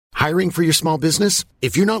Hiring for your small business?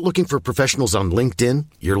 If you're not looking for professionals on LinkedIn,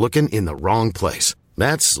 you're looking in the wrong place.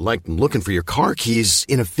 That's like looking for your car keys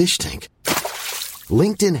in a fish tank.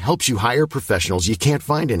 LinkedIn helps you hire professionals you can't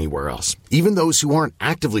find anywhere else, even those who aren't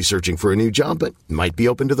actively searching for a new job but might be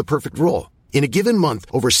open to the perfect role. In a given month,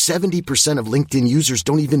 over 70% of LinkedIn users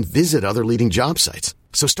don't even visit other leading job sites.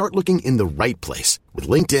 So start looking in the right place. With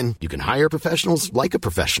LinkedIn, you can hire professionals like a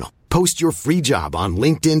professional. Post your free job on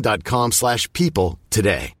linkedin.com/people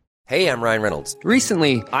today. Hey, I'm Ryan Reynolds.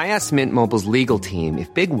 Recently, I asked Mint Mobile's legal team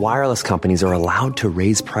if big wireless companies are allowed to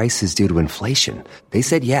raise prices due to inflation. They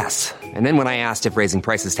said yes. And then when I asked if raising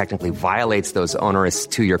prices technically violates those onerous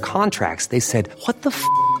two-year contracts, they said, what the f***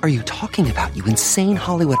 are you talking about, you insane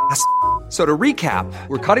Hollywood ass f- So to recap,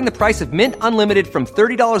 we're cutting the price of Mint Unlimited from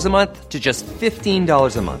 $30 a month to just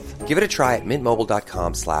 $15 a month. Give it a try at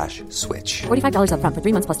mintmobile.com/switch. $45 up front for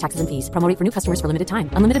 3 months plus taxes and fees. Promo rate for new customers for limited time.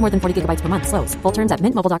 Unlimited more than 40 gigabytes per month. Slows full terms at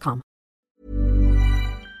mintmobile.com.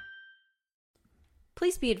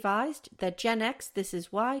 Please be advised that Gen X This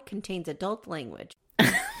Is Why contains adult language.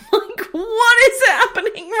 Like, what is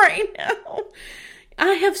happening right now?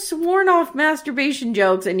 I have sworn off masturbation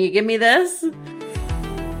jokes and you give me this?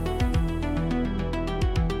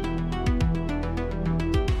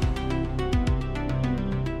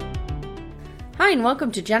 Hi, and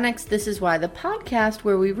welcome to Gen X This Is Why, the podcast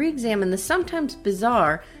where we re-examine the sometimes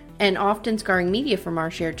bizarre and often scarring media from our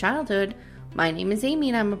shared childhood. My name is Amy,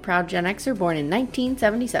 and I'm a proud Gen Xer born in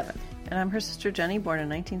 1977. And I'm her sister Jenny, born in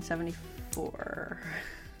 1974.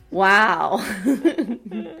 Wow.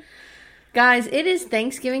 Guys, it is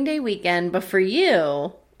Thanksgiving Day weekend, but for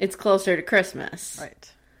you, it's closer to Christmas.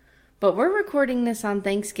 Right. But we're recording this on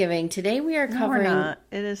Thanksgiving. Today we are covering... No, we're not.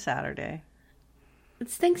 It is Saturday.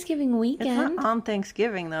 It's Thanksgiving weekend. It's not on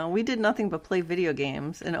Thanksgiving, though. We did nothing but play video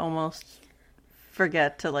games and almost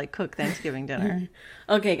forget to, cook Thanksgiving dinner.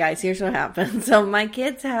 Okay, guys, here's what happened. So my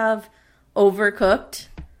kids have Overcooked,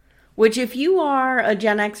 which if you are a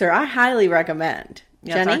Gen Xer, I highly recommend.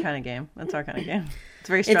 Yeah, Jenny? it's our kind of game. It's our kind of game. It's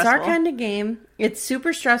very stressful. It's our kind of game. It's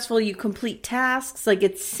super stressful. You complete tasks.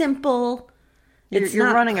 It's simple.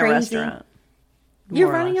 You're running crazy. a restaurant.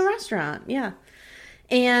 You're running a restaurant, yeah.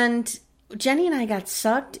 And Jenny and I got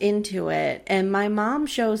sucked into it, and my mom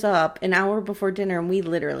shows up an hour before dinner, and we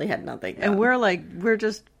literally had nothing done. And we're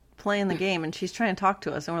just playing the game, and she's trying to talk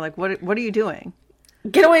to us, and we're like, what are you doing?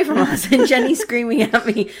 Get away from us. And Jenny's screaming at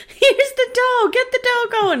me, here's the dough, get the dough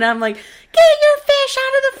going. And I'm like, get your fish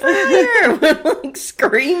out of the fryer. We're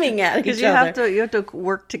screaming at each other. Because you have to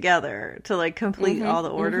work together to complete all the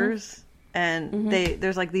orders. And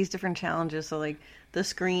there's these different challenges. So the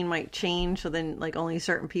screen might change, so then only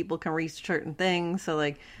certain people can reach certain things. So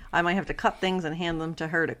I might have to cut things and hand them to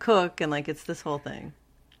her to cook, and it's this whole thing.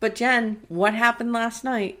 But Jen, what happened last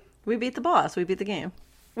night? We beat the boss. We beat the game.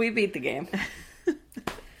 We beat the game.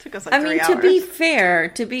 Took us 3 hours. To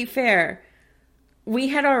be fair, we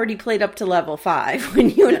had already played up to level 5 when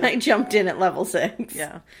you and I jumped in at level 6.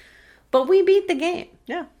 Yeah. But we beat the game.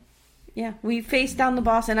 Yeah. Yeah, we faced down the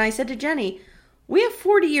boss, and I said to Jenny, we have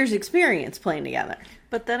 40 years experience playing together.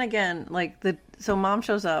 But then again, so mom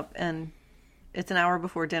shows up, and it's an hour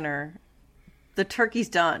before dinner. The turkey's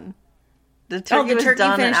done. The turkey was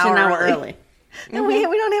done finished an hour early. And we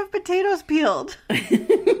don't have potatoes peeled.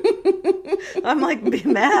 I'm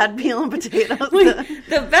mad peeling potatoes.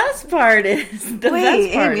 The best part is...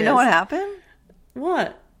 Amy, you know what happened?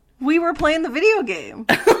 What? We were playing the video game.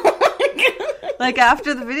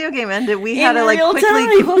 After the video game ended, we had to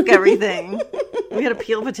quickly cook everything. We had to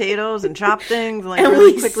peel potatoes and chop things and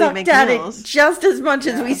really quickly make meals. And we sucked at it just as much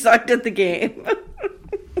as we sucked at the game.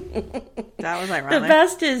 That was ironic. The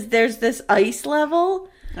best is there's this ice level,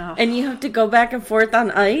 and you have to go back and forth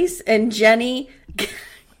on ice, and Jenny...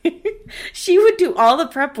 she would do all the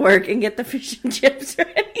prep work and get the fish and chips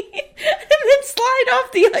ready, and then slide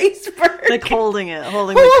off the iceberg. Holding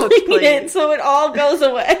the cooked plate. It so it all goes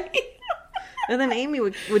away. And then Amy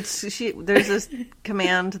there's this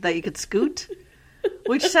command that you could scoot,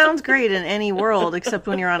 which sounds great in any world except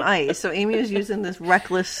when you're on ice. So Amy was using this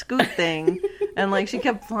reckless scoot thing, and she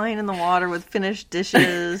kept flying in the water with finished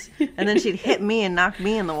dishes, and then she'd hit me and knock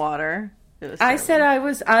me in the water. I said I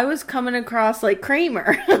was coming across like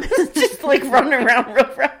Kramer. I was just running around real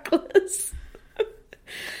reckless.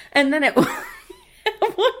 And then at one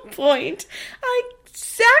point, I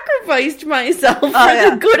sacrificed myself for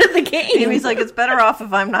the good of the game. Amy's like, it's better off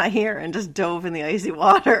if I'm not here, and just dove in the icy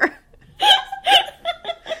water.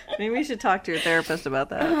 Maybe we should talk to your therapist about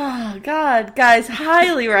that. Oh, God. Guys,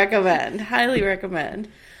 highly recommend. Highly recommend.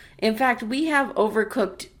 In fact, we have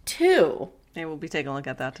Overcooked 2. Maybe we'll be taking a look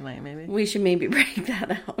at that tonight, maybe. We should maybe break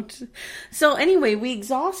that out. So anyway, we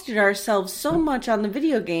exhausted ourselves so much on the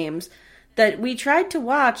video games that we tried to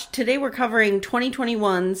watch. Today we're covering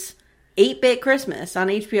 2021's 8-Bit Christmas on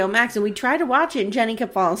HBO Max, and we tried to watch it, and Jenny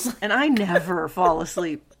kept falling asleep. And I never fall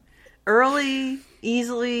asleep. Early,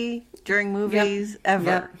 easily, during movies,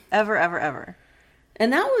 ever. Ever.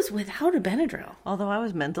 And that was without a Benadryl. Although I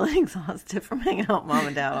was mentally exhausted from hanging out with Mom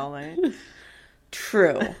and Dad all night.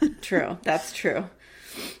 True. That's true.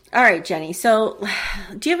 All right, Jenny. So,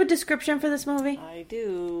 do you have a description for this movie? I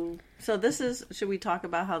do. So this is, should we talk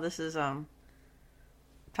about how this is time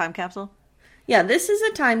capsule? Yeah, this is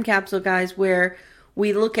a time capsule, guys, where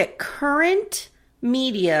we look at current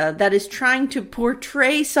media that is trying to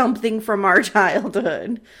portray something from our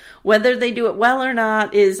childhood. Whether they do it well or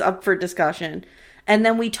not is up for discussion. And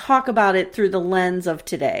then we talk about it through the lens of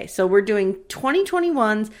today. So we're doing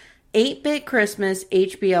 2021's 8-Bit Christmas,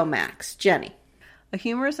 HBO Max. Jenny. A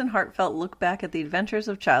humorous and heartfelt look back at the adventures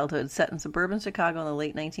of childhood set in suburban Chicago in the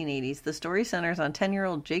late 1980s. The story centers on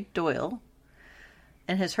 10-year-old Jake Doyle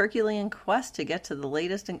and his Herculean quest to get the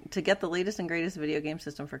latest and greatest video game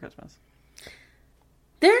system for Christmas.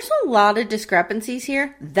 There's a lot of discrepancies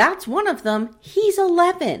here. That's one of them. He's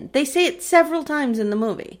 11. They say it several times in the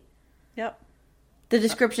movie. Yep. The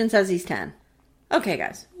description says he's 10. Okay,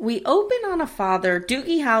 guys. We open on a father,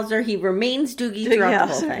 Doogie Howser. He remains Doogie throughout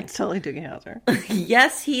the whole thing. It's totally Doogie Howser.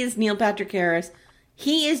 Yes, he is Neil Patrick Harris.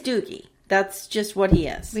 He is Doogie. That's just what he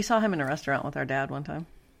is. We saw him in a restaurant with our dad one time.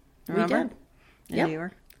 Remember? We did. In New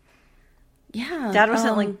York. Yeah. Dad was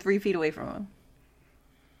sitting like 3 feet away from him.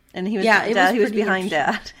 And he was, he was behind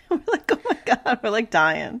Dad. We're like, oh my God, we're like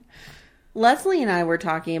dying. Leslie and I were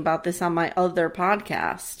talking about this on my other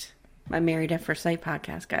podcast. My Married at First Sight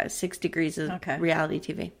podcast, guys. 6 Degrees of Reality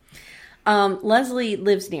TV. Leslie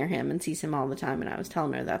lives near him and sees him all the time, and I was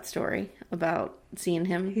telling her that story about seeing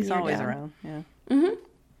him. He's always around, yeah. Mm-hmm.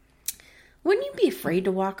 Wouldn't you be afraid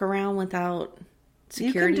to walk around without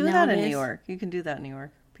security? You can do nowadays? that in New York. You can do that in New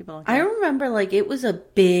York. People don't. I remember, like, it was a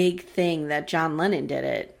big thing that John Lennon did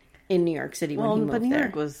it in New York City when he moved there. But New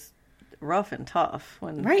York was rough and tough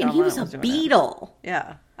when right, John and he was Lennon a Beatle.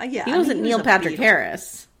 Yeah, he wasn't Neil Patrick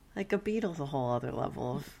Harris. Like a Beatle's a whole other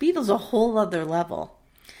level. Beatles a whole other level.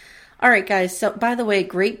 All right, guys. So, by the way,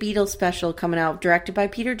 great Beatles special coming out, directed by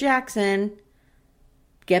Peter Jackson.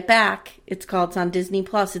 Get back. It's on Disney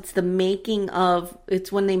Plus. It's the making of.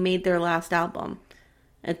 It's when they made their last album.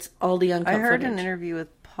 It's all the uncut I heard footage. an interview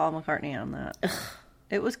with Paul McCartney on that. Ugh.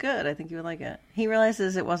 It was good. I think you would like it. He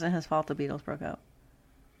realizes it wasn't his fault the Beatles broke up.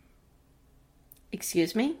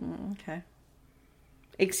 Excuse me? Okay.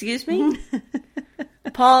 Excuse me?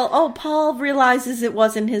 Paul realizes it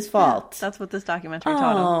wasn't his fault. Yeah, that's what this documentary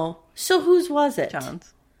taught him. Oh, so whose was it?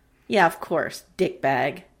 John's. Yeah, of course.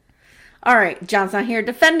 Dickbag. All right, John's not here to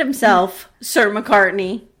defend himself, Sir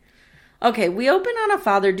McCartney. Okay, we open on a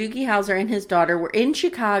father, Doogie Howser, and his daughter. We're in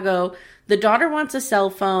Chicago. The daughter wants a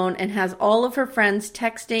cell phone and has all of her friends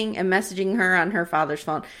texting and messaging her on her father's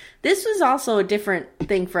phone. This was also a different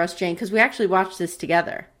thing for us, Jane, because we actually watched this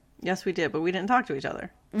together. Yes, we did, but we didn't talk to each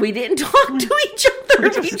other. We didn't talk to each other.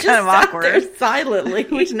 Which was kind of awkward. Silently.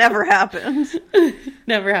 Which never happens.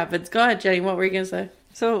 Never happens. Go ahead, Jenny. What were you going to say?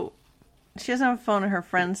 So, she doesn't have a phone and her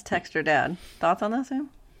friends text her dad. Thoughts on that,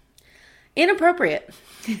 Sam? Inappropriate.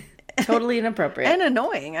 Totally inappropriate. And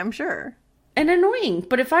annoying, I'm sure. And annoying.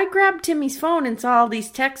 But if I grabbed Timmy's phone and saw all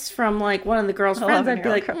these texts from, like, one of the girl's friends, I'd be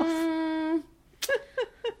like,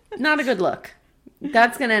 not a good look.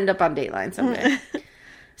 That's going to end up on Dateline someday.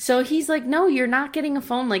 So he's like, no, you're not getting a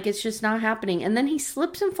phone. Like, it's just not happening. And then he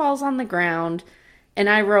slips and falls on the ground. And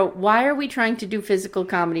I wrote, why are we trying to do physical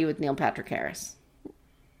comedy with Neil Patrick Harris?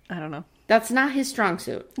 I don't know. That's not his strong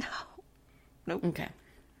suit. No. Nope. Okay.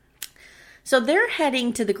 So they're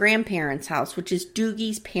heading to the grandparents' house, which is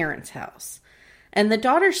Doogie's parents' house. And the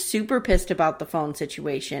daughter's super pissed about the phone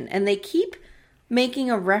situation. And they keep making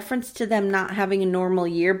a reference to them not having a normal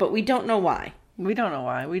year, but we don't know why. We don't know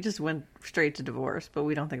why. We just went straight to divorce, but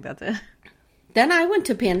we don't think that's it. Then I went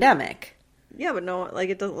to pandemic. Yeah, but no, like,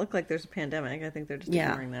 it doesn't look like there's a pandemic. I think they're just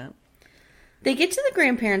ignoring that. They get to the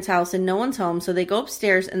grandparents' house and no one's home, so they go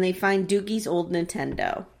upstairs and they find Doogie's old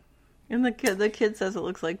Nintendo. And the kid says it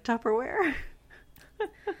looks like Tupperware.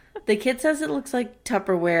 The kid says it looks like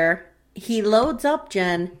Tupperware. He loads up,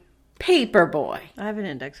 Jen, Paperboy. I have an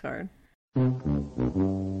index card.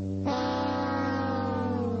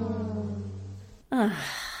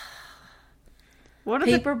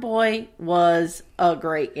 Paperboy was a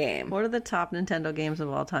great game. What are the top Nintendo games of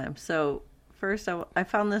all time? So, first, I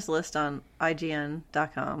found this list on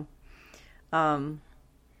IGN.com.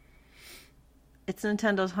 It's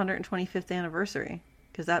Nintendo's 125th anniversary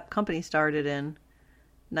because that company started in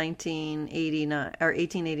 1989 or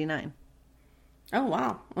 1889. Oh,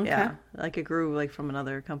 wow. Okay. Yeah, like it grew like from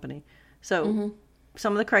another company. So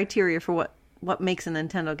some of the criteria for what makes a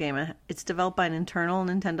Nintendo game: it's developed by an internal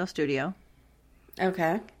Nintendo studio,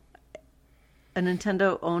 Okay. a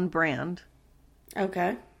Nintendo-owned brand,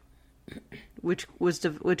 Okay. which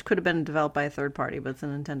could have been developed by a third party, but it's a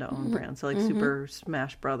Nintendo-owned brand. So like Super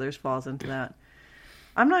Smash Brothers falls into that.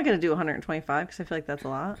 I'm not going to do 125 because I feel like that's a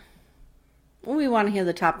lot. Well, we want to hear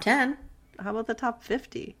the top 10. How about the top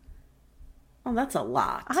 50? Oh, that's a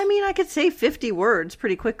lot. I mean, I could say 50 words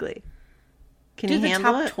pretty quickly. Can Do you the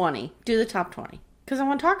handle top it? 20. Do the top 20. Because I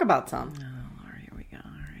want to talk about some. Oh, all right, here we go.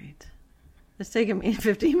 All right. It's taken me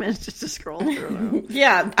 15 minutes just to scroll through them.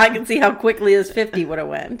 Yeah, I can see how quickly this 50 would have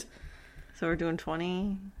went. So we're doing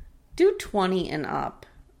 20. Do 20 and up,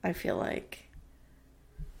 I feel like.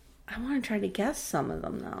 I want to try to guess some of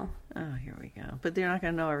them, though. Oh, here we go. But you're not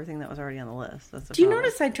going to know everything that was already on the list. That's the Do you problem.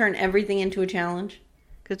 notice I turn everything into a challenge?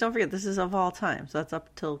 Because don't forget, this is of all time. So that's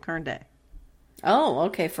up till current day. Oh,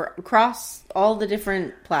 okay. For across all the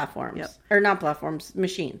different platforms. Yep. Or not platforms,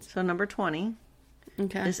 machines. So number 20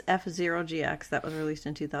 Okay. is F-Zero GX. That was released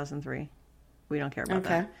in 2003. We don't care about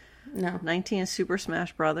Okay. that. No. 19 is Super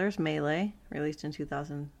Smash Brothers Melee, released in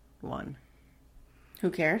 2001. Who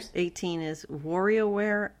cares? 18 is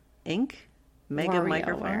WarioWare Inc. Mega WarioWare.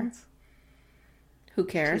 Microphones, Who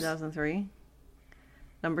cares? 2003.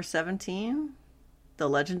 Number 17, The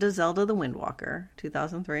Legend of Zelda: The Wind Waker,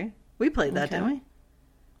 2003. We played that, Okay. didn't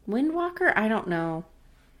we? Windwalker? I don't know.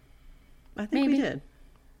 I think we Maybe. did.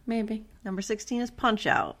 Maybe. Number 16 is Punch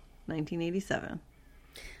Out, 1987.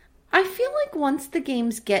 I feel like once the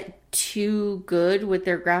games get too good with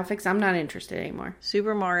their graphics, I'm not interested anymore.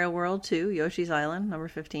 Super Mario World 2, Yoshi's Island, number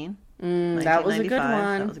 15. That was a good 1995.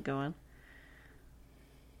 one. That was a good one.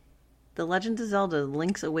 The Legend of Zelda: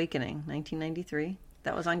 Link's Awakening, 1993.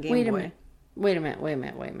 That was on Game Wait a Boy. minute. Wait a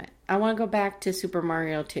minute. I want to go back to Super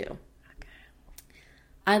Mario 2. Okay.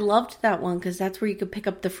 I loved that one because that's where you could pick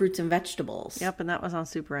up the fruits and vegetables. Yep, and that was on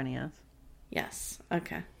Super NES. Yes.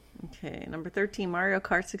 Okay. Okay, number 13, Mario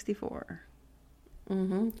Kart 64.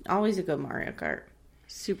 Always a good Mario Kart.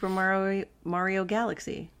 Super Mario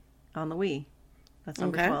Galaxy on the Wii. That's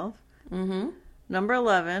number Okay. 12. Number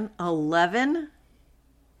 11,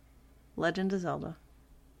 Legend of Zelda,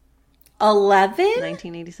 11?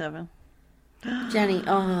 1987. Jenny.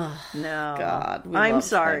 Oh, No. God, we I'm loved that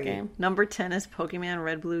sorry. game. Number 10 is Pokemon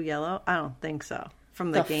Red, Blue, Yellow. I don't think so.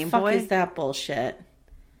 From the Game fuck Boy. is that bullshit?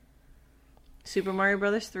 Super Mario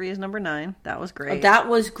Brothers 3 is number 9. That was great. Oh, that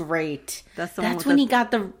was great. That's the one with when the- he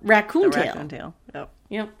got the raccoon the tail. Raccoon Tail. Yep.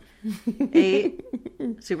 Yep. 8,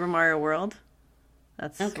 Super Mario World.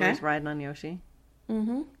 That's where Okay. he's riding on Yoshi.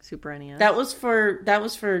 Super NES. That was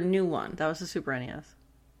for a new one. That was the Super NES.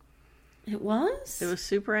 It was? It was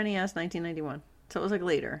Super NES 1991. So it was like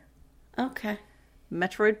later. Okay.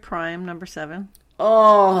 Metroid Prime number 7.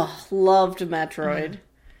 Oh, loved Metroid.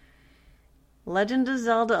 Legend of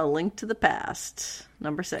Zelda: A Link to the Past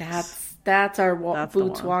number 6. That's our That's the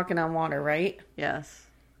boots one. walking on water, right? Yes.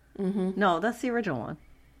 No, that's the original one.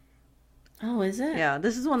 Oh, is it? Yeah,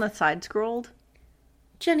 this is one that's side scrolled.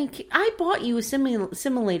 Jenny, I bought you a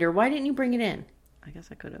simulator. Why didn't you bring it in? I guess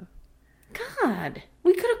I could have. God,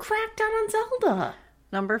 we could have cracked down on Zelda.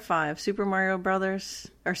 Number 5, Super Mario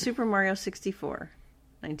Brothers or Super Mario 64,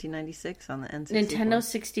 1996 on the N64. Nintendo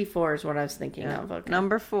 64 is what I was thinking Yeah. of. Okay.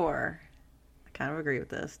 Number 4, I kind of agree with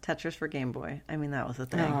this. Tetris for Game Boy. I mean, that was a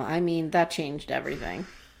thing. Oh, I mean, that changed everything.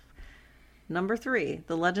 Number 3,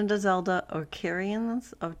 The Legend of Zelda: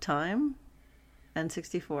 Ocarina of Time,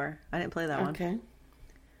 N64. I didn't play that one. Okay.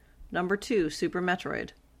 Number 2, Super Metroid.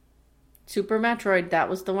 Super Metroid, that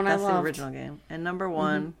was the one That's I the loved. original game. And number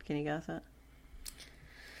 1, can you guess it?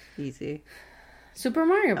 Easy. Super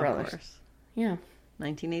Mario Of Brothers. course. Yeah.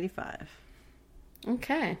 1985.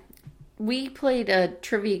 Okay. We played a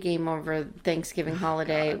trivia game over Thanksgiving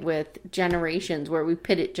holiday with Generations, where we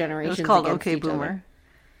pitted It generations was called against OK each Boomer. other.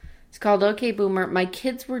 It's called OK Boomer. My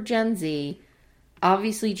kids were Gen Z.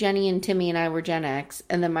 Obviously, Jenny and Timmy and I were Gen X,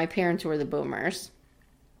 and then my parents were the Boomers.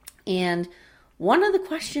 And one of the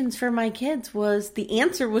questions for my kids was, the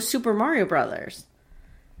answer was Super Mario Brothers.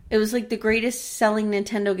 It was like the greatest selling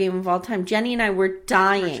Nintendo game of all time. Jenny and I were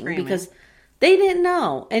dying screaming. because they didn't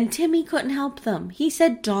know, and Timmy couldn't help them. He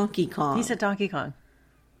said Donkey Kong. He said Donkey Kong.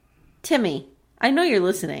 Timmy, I know you're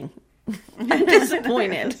listening. I'm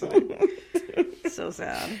disappointed. So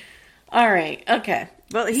sad. All right, okay.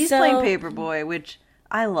 Well, he's So- playing Paperboy, which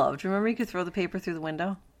I loved. Remember you could throw the paper through the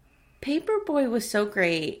window? Paperboy was so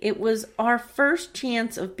great. It was our first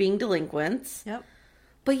chance of being delinquents. Yep.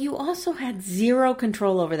 But you also had zero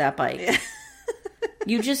control over that bike. Yeah.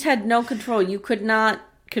 You just had no control. You could not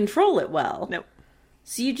control it well. Nope.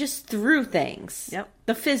 So you just threw things. Yep.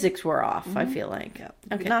 The physics were off, I feel like. Yep.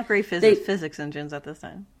 Okay. Not great physics engines at this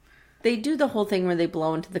time. They do the whole thing where they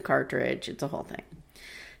blow into the cartridge. It's a whole thing.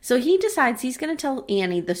 So he decides he's going to tell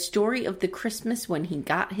Annie the story of the Christmas when he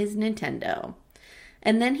got his Nintendo.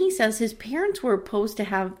 And then he says his parents were opposed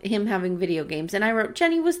to him having video games. And I wrote,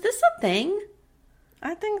 Jenny, was this a thing?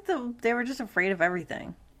 I think they were just afraid of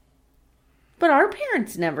everything. But our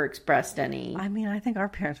parents never expressed any. I mean, I think our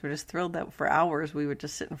parents were just thrilled that for hours we would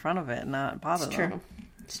just sit in front of it and not bother them.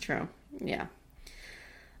 It's true. Yeah.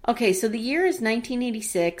 Okay, so the year is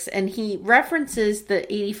 1986, and he references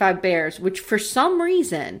the 85 Bears, which for some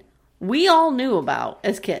reason we all knew about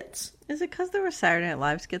as kids. Is it because there were Saturday Night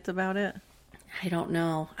Live skits about it? I don't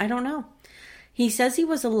know. He says he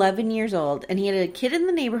was 11 years old, and he had a kid in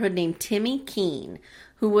the neighborhood named Timmy Keene,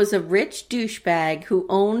 who was a rich douchebag who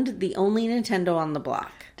owned the only Nintendo on the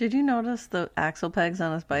block. Did you notice the axle pegs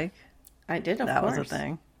on his bike? I did, of course. That was a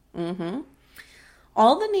thing. Mm-hmm.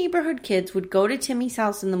 All the neighborhood kids would go to Timmy's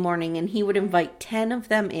house in the morning, and he would invite 10 of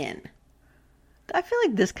them in. I feel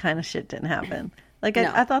like this kind of shit didn't happen. Like, No.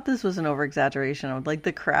 I thought this was an over-exaggeration of, like,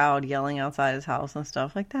 the crowd yelling outside his house and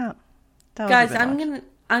stuff like that. That was Guys, a bit much.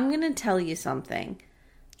 I'm gonna tell you something.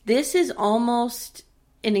 This is almost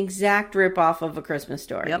an exact ripoff of A Christmas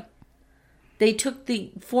Story. Yep. They took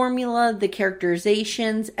the formula, the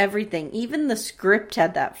characterizations, everything. Even the script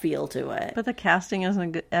had that feel to it. But the casting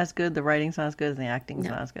isn't as good, the writing's not as good, and the acting's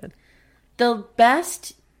not as good. The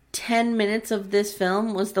best 10 minutes of this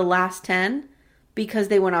film was the last 10 because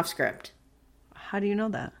they went off script. How do you know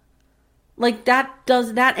that? Like, that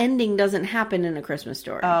ending doesn't happen in A Christmas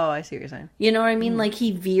Story. Oh, I see what you're saying. You know what I mean? Like,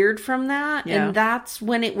 he veered from that, Yeah. and that's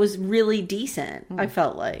when it was really decent, I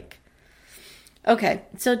felt like. Okay,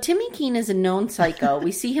 so Timmy Keene is a known psycho.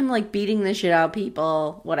 We see him, like, beating the shit out of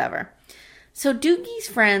people, whatever. So Doogie's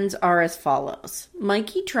friends are as follows.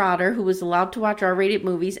 Mikey Trotter, who was allowed to watch R-rated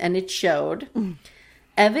movies, and it showed.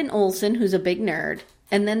 Evan Olsen, who's a big nerd.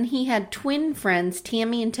 And then he had twin friends,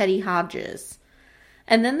 Tammy and Teddy Hodges.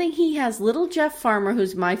 And then he has little Jeff Farmer,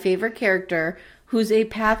 who's my favorite character, who's a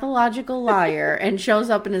pathological liar, and shows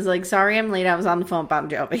up and is like, sorry I'm late, I was on the phone with Bon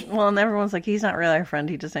Jovi. Well, and everyone's like, he's not really our friend,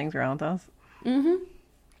 he just hangs around with us. Mm-hmm.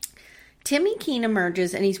 Timmy Keene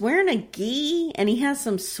emerges, and he's wearing a gi, and he has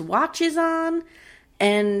some swatches on,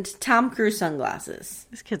 and Tom Cruise sunglasses.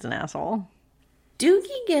 This kid's an asshole.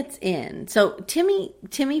 Doogie gets in. So Timmy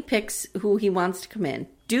picks who he wants to come in.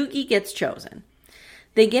 Doogie gets chosen.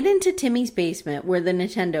 They get into Timmy's basement where the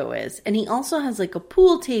Nintendo is, and he also has like a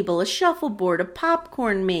pool table, a shuffleboard, a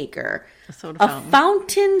popcorn maker, A soda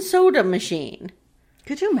fountain soda machine.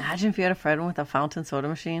 Could you imagine if you had a friend with a fountain soda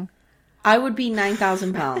machine? I would be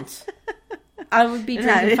 9,000 pounds. I would be Yeah,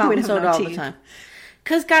 drinking we'd fountain have soda no all the teeth. time.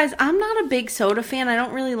 Because, guys, I'm not a big soda fan. I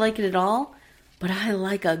don't really like it at all. But I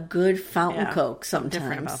like a good fountain Yeah, Coke something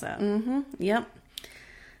sometimes. different about that. Mm-hmm. Yep.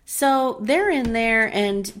 So they're in there,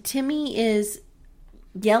 and Timmy is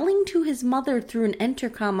yelling to his mother through an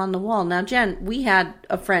intercom on the wall. Now, Jen, we had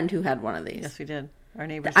a friend who had one of these. Yes, we did. Our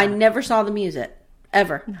neighbors. I had it. never saw the music.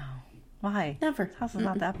 Ever. No. Why? Never. This house is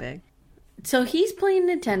not that big. So he's playing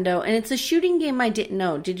Nintendo, and it's a shooting game I didn't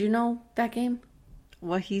know. Did you know that game?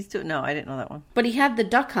 What he's doing? No, I didn't know that one. But he had the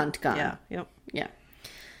duck hunt gun. Yeah. Yep. Yeah.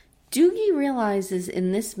 Doogie realizes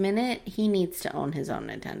in this minute he needs to own his own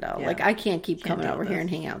Nintendo. Yeah. Like, I can't keep Can't coming deal over with here this. and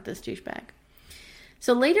hanging out with this douchebag.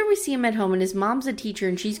 So later we see him at home, and his mom's a teacher,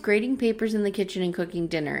 and she's grading papers in the kitchen and cooking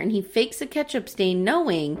dinner. And he fakes a ketchup stain,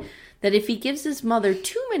 knowing that if he gives his mother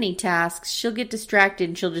too many tasks, she'll get distracted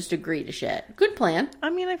and she'll just agree to shit. Good plan. I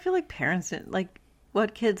mean, I feel like parents, like,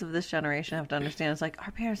 what kids of this generation have to understand is, like,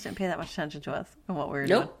 our parents didn't pay that much attention to us and what we were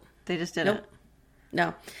doing. Nope. They just didn't. Nope.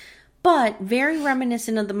 No. But very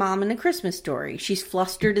reminiscent of the mom in A Christmas Story. She's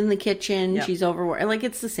flustered in the kitchen. Yep. She's overworked. Like,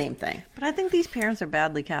 it's the same thing. But I think these parents are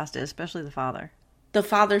badly casted, especially the father. The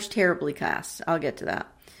father's terribly cast. I'll get to that.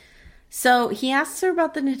 So he asks her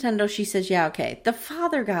about the Nintendo. She says, yeah, okay. The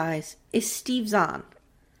father, guys, is Steve Zahn.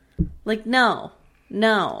 Like, no.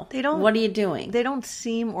 They don't. What are you doing? They don't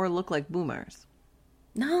seem or look like boomers.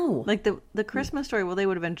 No. Like the Christmas Story, well, they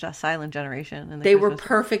would have been just Silent Generation. And they were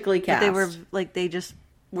perfectly But cast. they were, like, they just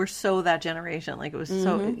were so that generation. Like, it was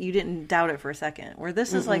so, you didn't doubt it for a second. Where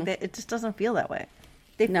this is like, it just doesn't feel that way.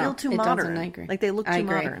 They No, feel too it doesn't. modern. I agree. Like, they look too I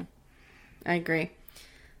agree. modern. I agree.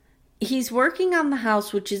 He's working on the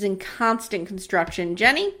house, which is in constant construction.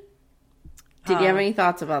 Jenny, did you have any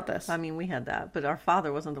thoughts about this? I mean, we had that, but our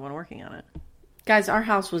father wasn't the one working on it. Guys, our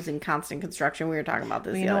house was in constant construction. We were talking about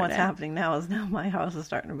this Well, the you know other what's day. happening now is now my house is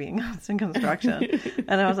starting to be in constant construction.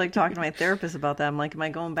 And I was like talking to my therapist about that. I'm like, am I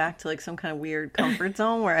going back to like some kind of weird comfort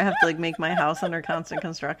zone where I have to like make my house under constant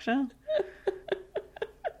construction?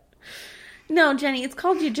 No, Jenny, it's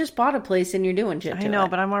called you just bought a place and you're doing shit to I know, it.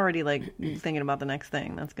 but I'm already like thinking about the next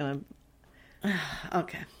thing that's going to...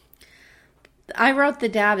 Okay. I wrote the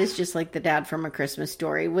dad is just like the dad from A Christmas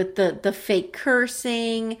Story with the fake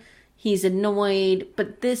cursing. He's annoyed,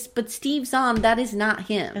 but Steve Zahn, that is not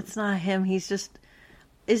him. It's not him. He's just...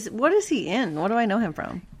 What is he in? What do I know him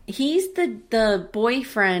from? He's the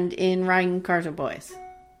boyfriend in Riding Cars with Boys.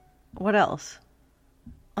 What else?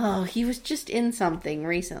 Oh, he was just in something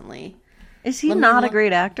recently. Is he Let me not a look.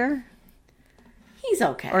 great actor? He's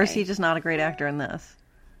okay. Or is he just not a great actor in this?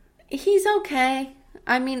 He's okay.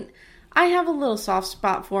 I mean, I have a little soft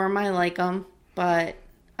spot for him. I like him, but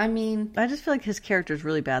I mean, I just feel like his character is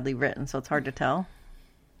really badly written, so it's hard to tell.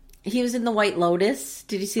 he was in The White Lotus.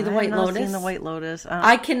 Did you see The I White have not Lotus? seen The White Lotus.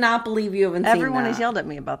 I cannot believe you haven't seen that. Everyone has yelled at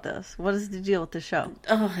me about this. What is the deal with the show?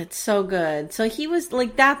 Oh, it's so good. So he was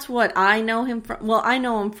like, that's what I know him from. Well, I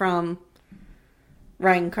know him from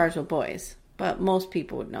Riding Cars with Boys, but most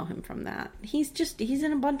people would know him from that. He's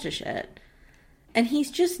in a bunch of shit. And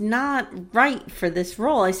he's just not right for this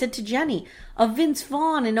role. I said to Jenny, a Vince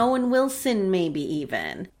Vaughn and Owen Wilson, maybe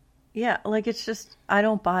even. Yeah, like it's just I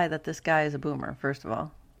don't buy that this guy is a boomer. First of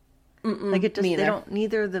all, like it just me they either. don't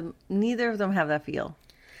neither of them have that feel.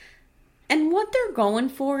 And what they're going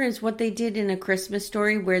for is what they did in A Christmas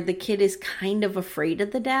Story, where the kid is kind of afraid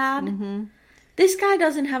of the dad. Mm-hmm. This guy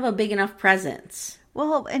doesn't have a big enough presence.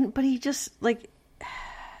 Well, but he just like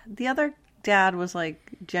the other dad was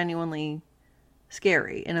like genuinely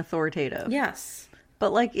scary and authoritative. Yes.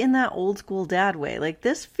 But like in that old school dad way, like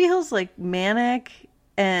this feels like manic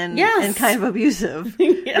and Yes. and kind of abusive,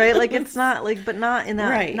 right? Like it's not like, but not in that,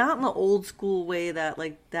 Right. not in the old school way that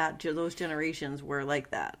like that those generations were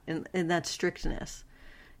like that, in that strictness.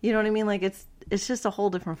 You know what I mean? Like it's just a whole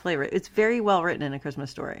different flavor. It's very well written in A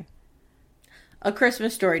Christmas Story. A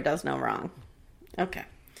Christmas Story does no wrong. Okay.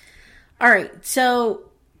 All right. So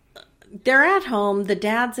they're at home. The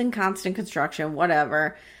dad's in constant construction,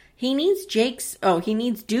 whatever. He needs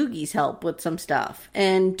Doogie's help with some stuff.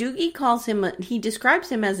 And Doogie calls him, he describes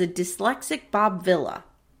him as a dyslexic Bob Vila.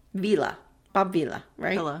 Bob Vila,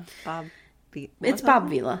 right? Villa, Bob. It's Bob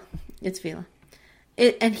Vila. It's Vila.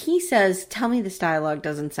 And he says, tell me this dialogue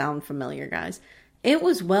doesn't sound familiar, guys. It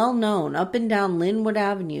was well known up and down Linwood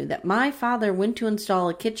Avenue that my father went to install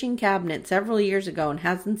a kitchen cabinet several years ago and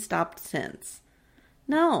hasn't stopped since.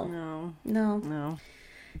 No.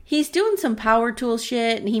 He's doing some power tool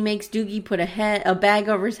shit, and he makes Doogie put a bag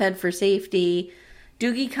over his head for safety.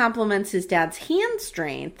 Doogie compliments his dad's hand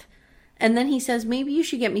strength, and then he says, maybe you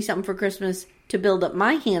should get me something for Christmas to build up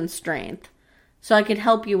my hand strength so I could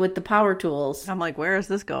help you with the power tools. I'm like, where is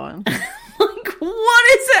this going? Like,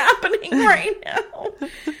 what is happening right now?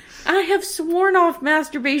 I have sworn off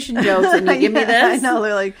masturbation jokes, and you give me this? I know,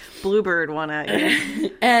 they're like Bluebird one at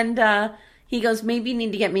you. And he goes, maybe you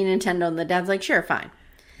need to get me a Nintendo, and the dad's like, sure, fine.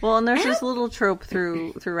 Well, and there's this little trope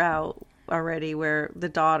throughout already where the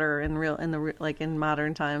daughter in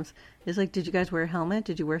modern times is like, did you guys wear a helmet?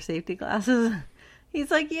 Did you wear safety glasses? He's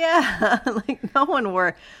like, yeah. Like no one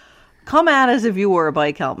wore. Come at us if you wore a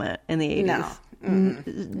bike helmet in the 80s.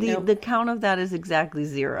 No. The count of that is exactly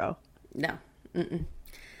 0. No. Mm-mm.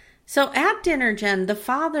 So at dinner, Jen, the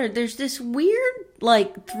father, there's this weird,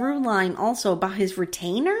 like, through line also about his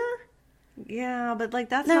retainer. Yeah, but like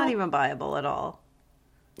that's No. not even viable at all.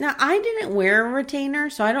 Now, I didn't wear a retainer,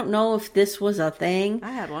 so I don't know if this was a thing.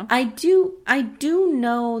 I had one. I do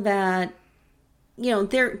know that, you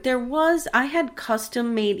know, I had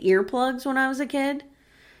custom made earplugs when I was a kid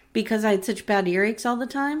because I had such bad earaches all the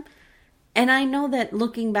time. And I know that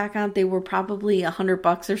looking back on it, they were probably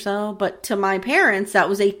 $100 or so, but to my parents, that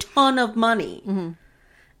was a ton of money. Mm-hmm.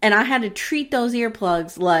 And I had to treat those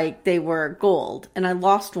earplugs like they were gold, and I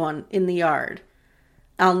lost one in the yard.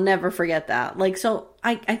 I'll never forget that. Like, so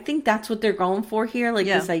I think that's what they're going for here. Like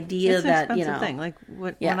this idea it's an that, expensive you know, thing. Like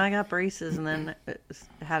when I got braces and then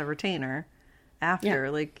had a retainer after,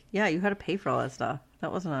 you had to pay for all that stuff.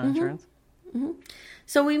 That wasn't on insurance. Mm-hmm.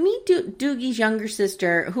 So we meet Doogie's younger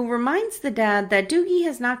sister, who reminds the dad that Doogie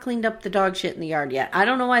has not cleaned up the dog shit in the yard yet. I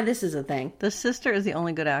don't know why this is a thing. The sister is the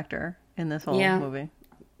only good actor in this whole movie.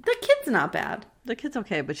 The kid's not bad. The kid's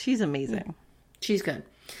okay, but she's amazing. She's good.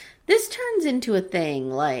 This turns into a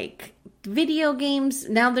thing, like video games.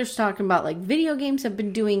 Now they're talking about, like, video games have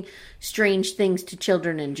been doing strange things to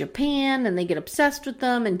children in Japan, and they get obsessed with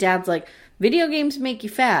them, and dad's like, video games make you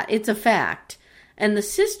fat. It's a fact. And the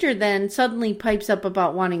sister then suddenly pipes up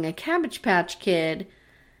about wanting a Cabbage Patch Kid.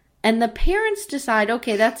 And the parents decide,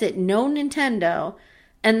 okay, that's it, no Nintendo.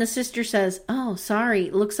 And the sister says, oh,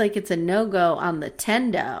 sorry, looks like it's a no-go on the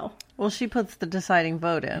Tendo. Well, she puts the deciding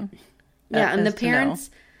vote in. Yeah, and the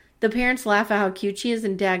parents laugh at how cute she is,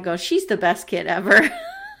 and Dad goes, she's the best kid ever.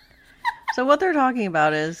 So what they're talking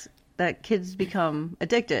about is that kids become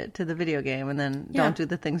addicted to the video game and then don't do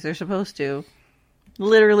the things they're supposed to.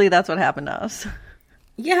 Literally, that's what happened to us.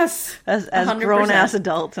 Yes. As grown-ass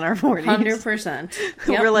adults in our 40s. 100%.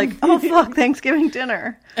 We're like, oh, fuck, Thanksgiving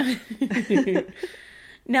dinner.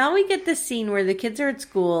 Now we get this scene where the kids are at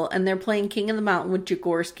school and they're playing King of the Mountain with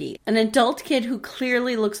Jaworski, an adult kid who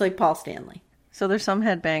clearly looks like Paul Stanley. So there's some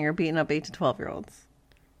headbanger beating up 8 to 12-year-olds.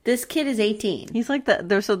 This kid is 18. He's like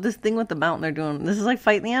there's this thing with the mountain they're doing. This is like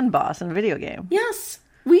fighting the end boss in a video game. Yes.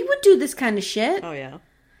 We would do this kind of shit. Oh, yeah.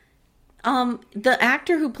 The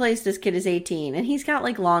actor who plays this kid is 18, and he's got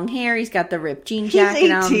like long hair. He's got the ripped jean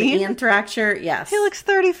jacket on, the Anthrax shirt. Yes. He looks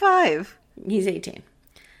 35. He's 18.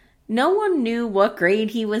 No one knew what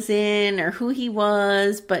grade he was in or who he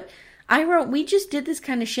was, but we just did this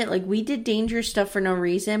kind of shit. Like, we did dangerous stuff for no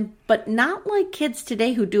reason, but not like kids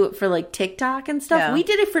today who do it for, like, TikTok and stuff. Yeah. We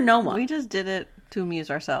did it for no one. We just did it to amuse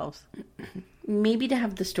ourselves. Maybe to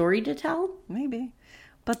have the story to tell? Maybe.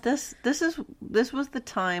 But this was the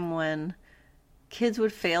time when kids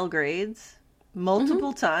would fail grades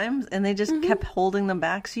multiple times, and they just kept holding them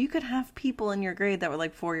back. So you could have people in your grade that were,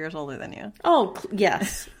 like, 4 years older than you. Oh,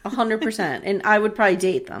 yes. 100%. And I would probably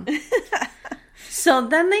date them. So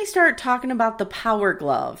then they start talking about the Power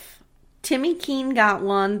Glove. Timmy Keene got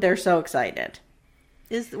one. They're so excited.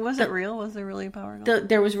 Was it real? Was there really a Power Glove?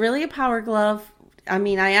 There was really a Power Glove. I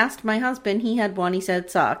mean, I asked my husband. He had one. He said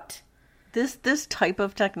it sucked. This type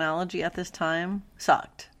of technology at this time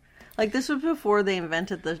sucked. Like, this was before they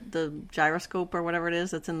invented the gyroscope or whatever it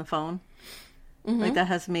is that's in the phone. Mm-hmm. Like, that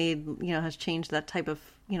has has changed that type of,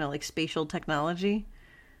 like, spatial technology.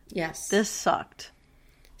 Yes. This sucked.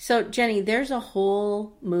 So, Jenny, there's a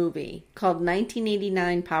whole movie called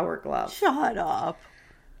 1989 Power Glove. Shut up.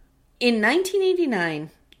 In 1989,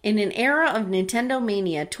 in an era of Nintendo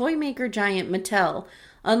mania, toy maker giant Mattel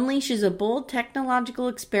unleashes a bold technological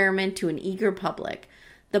experiment to an eager public.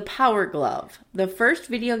 The Power Glove, the first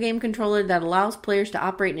video game controller that allows players to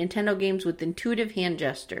operate Nintendo games with intuitive hand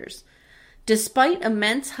gestures. Despite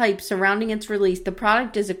immense hype surrounding its release, the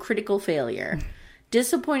product is a critical failure,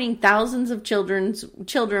 disappointing thousands of children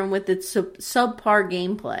with its subpar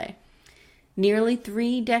gameplay. Nearly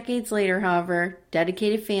 3 decades later, however,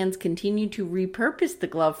 dedicated fans continue to repurpose the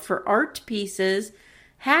glove for art pieces,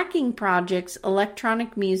 hacking projects,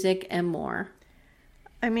 electronic music, and more.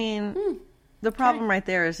 I mean, the problem right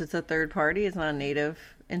there is it's a third party. It's not a native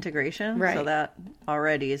integration. Right. So that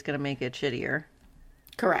already is going to make it shittier.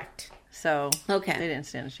 Correct. So okay, they didn't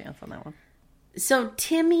stand a chance on that one. So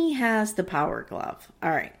Timmy has the Power Glove.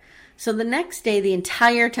 All right. So the next day, the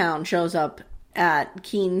entire town shows up at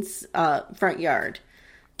Keene's front yard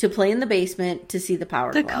to play in the basement to see the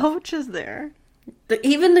Power Glove. The coach is there.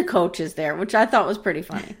 Even the coach is there, which I thought was pretty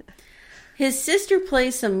funny. His sister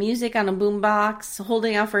plays some music on a boombox,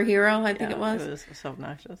 holding out for Hero, I think it was. It was so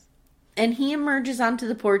obnoxious. And he emerges onto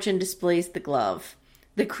the porch and displays the glove.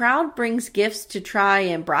 The crowd brings gifts to try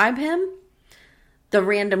and bribe him. The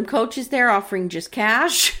random coach is there offering just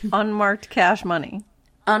cash. Unmarked cash money.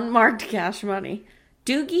 Unmarked cash money.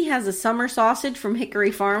 Doogie has a summer sausage from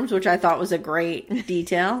Hickory Farms, which I thought was a great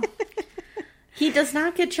detail. He does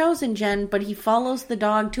not get chosen, Jen, but he follows the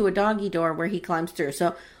dog to a doggy door where he climbs through.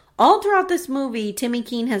 So all throughout this movie, Timmy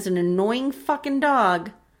Keene has an annoying fucking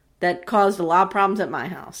dog that caused a lot of problems at my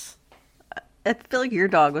house. I feel like your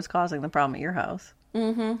dog was causing the problem at your house.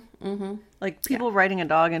 Mm-hmm. Mm-hmm. Like, people writing a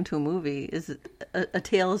dog into a movie is a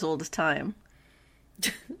tale as old as time.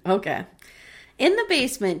 Okay. In the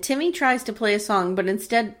basement, Timmy tries to play a song, but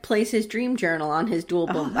instead plays his dream journal on his dual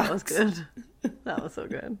boombox. That was good. That was so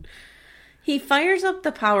good. He fires up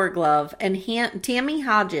the Power Glove, and Tammy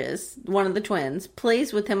Hodges, one of the twins,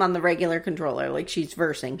 plays with him on the regular controller, like she's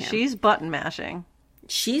versing him. She's button mashing.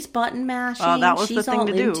 She's button mashing. Oh, that was she's the thing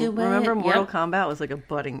to do. It. Remember, Mortal Kombat was like a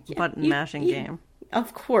button mashing game.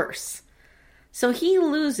 Of course. So he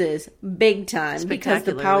loses big time because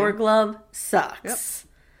the Power Glove sucks. Yep.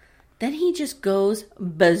 Then he just goes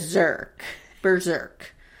berserk.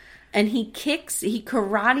 And he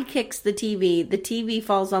karate kicks the TV. The TV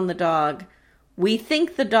falls on the dog. We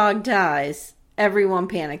think the dog dies. Everyone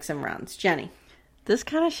panics and runs. Jenny. This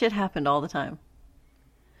kind of shit happened all the time.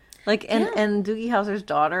 Like, and Doogie Howser's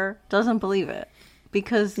daughter doesn't believe it.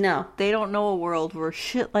 Because they don't know a world where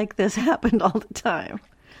shit like this happened all the time.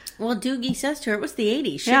 Well, Doogie says to her, it was the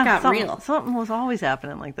 80s. Shit got real. Something was always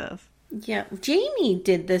happening like this. Yeah. Jamie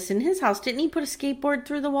did this in his house. Didn't he put a skateboard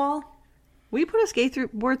through the wall? We put a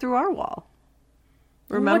skateboard through our wall.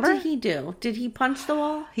 Remember? What did he do? Did he punch the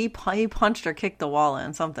wall? He punched or kicked the wall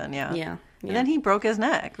in, something, yeah. Yeah. And then he broke his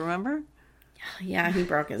neck, remember? Yeah, he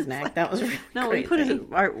broke his neck. That was really crazy.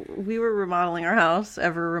 We were remodeling our house,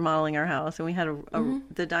 and we had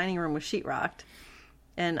the dining room was sheetrocked.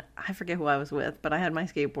 And I forget who I was with, but I had my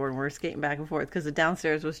skateboard and we were skating back and forth because the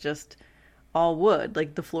downstairs was just all wood.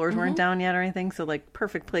 Like the floors weren't down yet or anything, so like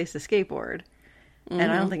perfect place to skateboard.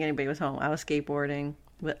 And I don't think anybody was home. I was skateboarding.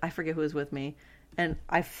 I forget who was with me. And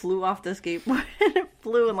I flew off the skateboard and it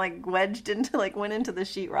flew and like wedged into went into the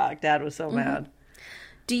sheetrock. Dad was so mad.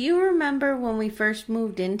 Do you remember when we first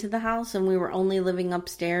moved into the house and we were only living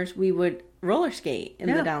upstairs? We would roller skate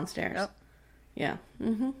in the downstairs. Yep. Yeah.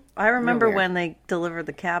 Mm-hmm. I remember when they delivered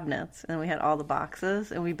the cabinets and we had all the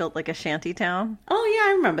boxes and we built like a shanty town. Oh, yeah,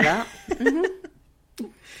 I remember that. Mm-hmm.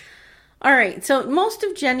 All right. So most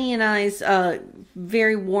of Jenny and I's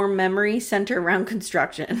very warm memories center around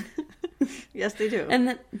construction. Yes, they do.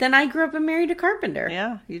 And then I grew up and married a carpenter.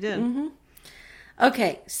 Yeah, you did. Mm-hmm.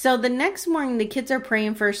 Okay, so the next morning, the kids are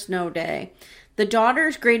praying for a snow day. The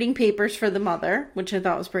daughter's grading papers for the mother, which I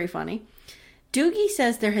thought was pretty funny. Doogie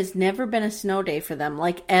says there has never been a snow day for them,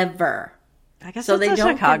 like ever. I guess so it's a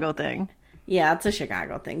Chicago thing. Yeah, it's a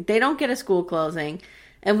Chicago thing. They don't get a school closing.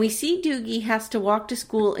 And we see Doogie has to walk to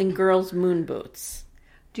school in girls' moon boots.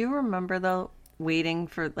 Do you remember, though, waiting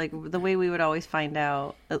for, like, the way we would always find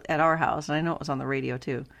out at our house, and I know it was on the radio,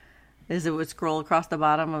 too, is it would scroll across the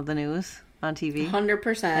bottom of the news on TV.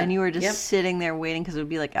 100%. And you were just sitting there waiting because it would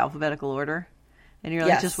be, like, alphabetical order. And you're,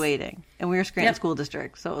 like, just waiting. And we were Scranton School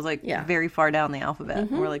District, so it was, like, very far down the alphabet.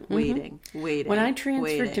 And we're, like, waiting. When I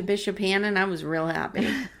transferred to Bishop Hannon, I was real happy.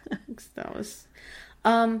 That was...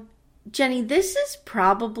 Jenny, this is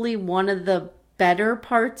probably one of the better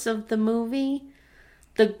parts of the movie.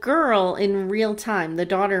 The girl in real time, the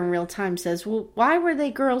daughter in real time says, well, why were they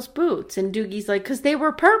girls' boots? And Doogie's like, because they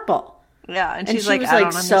were purple. Yeah, and she she's like, was I don't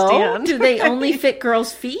understand. So? Do they only fit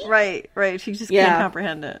girls' feet? Right. She just can't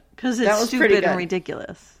comprehend it. Because it's stupid and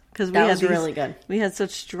ridiculous. Because that was really good. We had such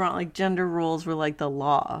strong, like, gender roles were like the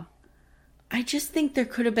law. I just think there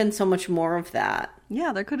could have been so much more of that.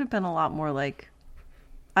 Yeah, there could have been a lot more, like,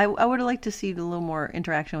 I would have liked to see a little more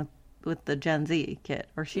interaction with the Gen Z kid.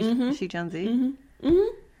 Or is she Gen Z? Mm-hmm.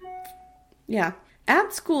 Mm-hmm. Yeah.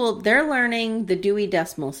 At school, they're learning the Dewey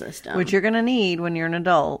Decimal System. Which you're going to need when you're an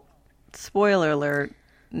adult. Spoiler alert,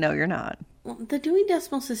 no, you're not. Well, the Dewey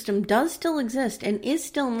Decimal System does still exist and is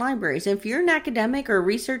still in libraries. And if you're an academic or a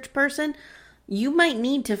research person, you might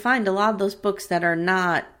need to find a lot of those books that are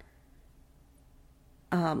not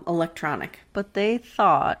electronic. But they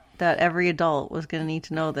thought that every adult was going to need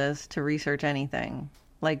to know this to research anything.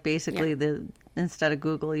 Like, basically, instead of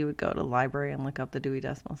Google, you would go to the library and look up the Dewey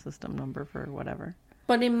Decimal System number for whatever.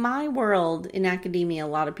 But in my world, in academia, a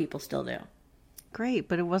lot of people still do. Great,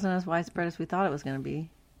 but it wasn't as widespread as we thought it was going to be.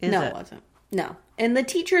 No, it wasn't. No. And the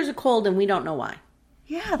teachers are cold, and we don't know why.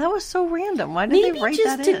 Yeah, that was so random. Why did they write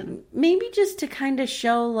that in? Maybe just to kind of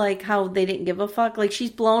show, like, how they didn't give a fuck. Like,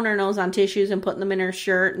 she's blowing her nose on tissues and putting them in her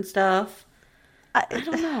shirt and stuff. I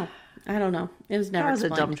don't know. It was never explained. That was a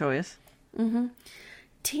dumb choice. Mm-hmm.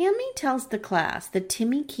 Tammy tells the class that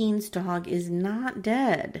Timmy Keen's dog is not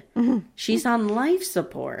dead. Mm-hmm. She's on life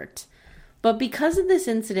support. But because of this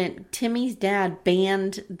incident, Timmy's dad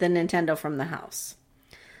banned the Nintendo from the house.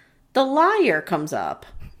 The liar comes up,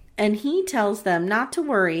 and he tells them not to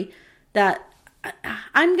worry that,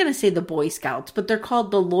 I'm going to say the Boy Scouts, but they're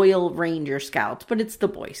called the Loyal Ranger Scouts, but it's the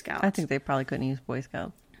Boy Scouts. I think they probably couldn't use Boy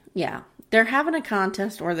Scouts. Yeah. They're having a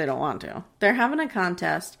contest, or they don't want to. They're having a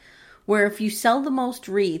contest where if you sell the most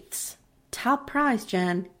wreaths, top prize,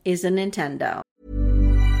 Jen, is a Nintendo.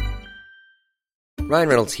 Ryan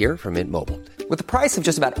Reynolds here from Mint Mobile. With the price of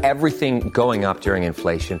just about everything going up during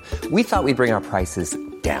inflation, we thought we'd bring our prices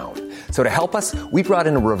down. So to help us, we brought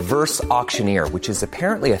in a reverse auctioneer, which is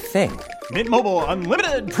apparently a thing. Mint Mobile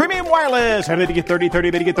Unlimited Premium Wireless. How to get 30,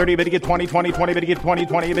 30, bit to get 30, bit to get 20, 20, 20, bit to get 20,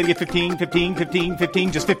 20, bit to get 15, 15, 15,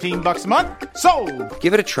 15, just $15 a month? Sold!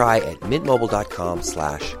 Give it a try at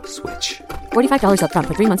mintmobile.com/switch. $45 up front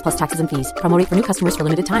for 3 months plus taxes and fees. Promo rate for new customers for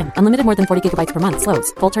limited time. Unlimited more than 40 gigabytes per month.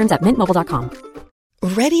 Slows full terms at mintmobile.com.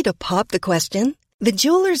 Ready to pop the question? The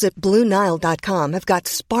jewelers at BlueNile.com have got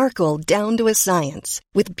sparkle down to a science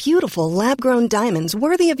with beautiful lab-grown diamonds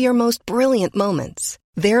worthy of your most brilliant moments.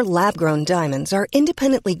 Their lab-grown diamonds are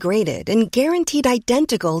independently graded and guaranteed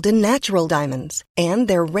identical to natural diamonds, and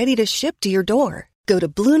they're ready to ship to your door. Go to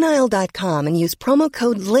BlueNile.com and use promo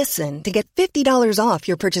code LISTEN to get $50 off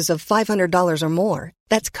your purchase of $500 or more.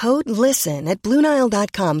 That's code LISTEN at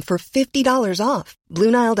BlueNile.com for $50 off.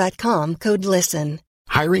 BlueNile.com, code LISTEN.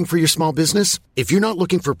 Hiring for your small business? If you're not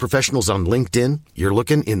looking for professionals on LinkedIn, you're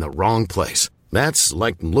looking in the wrong place. That's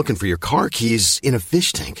like looking for your car keys in a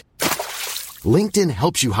fish tank. LinkedIn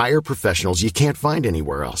helps you hire professionals you can't find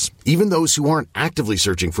anywhere else, even those who aren't actively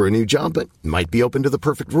searching for a new job but might be open to the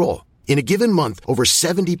perfect role. In a given month, over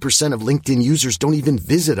 70% of LinkedIn users don't even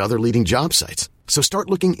visit other leading job sites. So start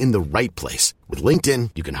looking in the right place. With LinkedIn,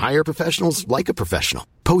 you can hire professionals like a professional.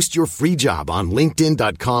 Post your free job on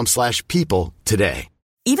linkedin.com/people today.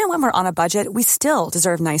 Even when we're on a budget, we still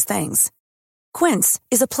deserve nice things. Quince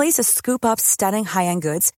is a place to scoop up stunning high-end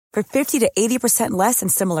goods for 50 to 80% less than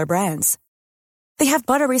similar brands. They have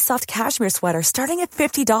buttery soft cashmere sweaters starting at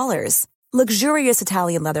 $50, luxurious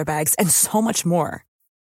Italian leather bags, and so much more.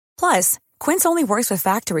 Plus, Quince only works with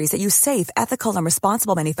factories that use safe, ethical, and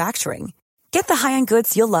responsible manufacturing. Get the high-end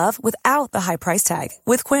goods you'll love without the high price tag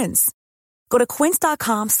with Quince. Go to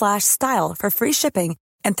quince.com/style for free shipping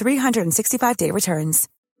and 365-day returns.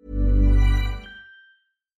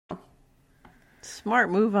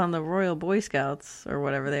 Smart move on the Royal Boy Scouts or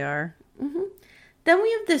whatever they are. Mm-hmm. Then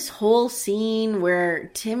we have this whole scene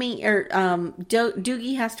where Doogie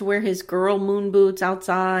has to wear his girl moon boots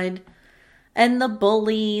outside, and the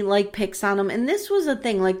bully picks on him. And this was a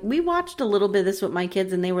thing. We watched a little bit of this with my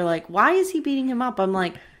kids, and they were like, "Why is he beating him up?" I'm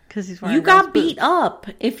like, "Because he's wearing you got beat up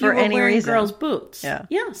if you were wearing girls' boots." Yeah.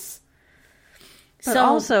 Yes. But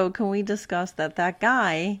also, can we discuss that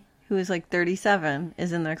guy who is 37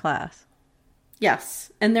 is in their class?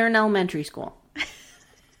 Yes, and they're in elementary school.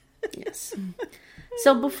 Yes.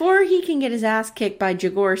 So before he can get his ass kicked by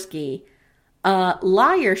Jagorsky,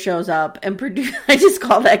 Liar shows up and I just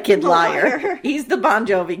call that kid Liar. He's the Bon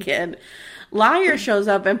Jovi kid. Liar shows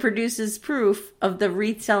up and produces proof of the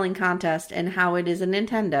wreath selling contest and how it is a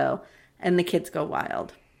Nintendo, and the kids go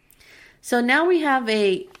wild. So now we have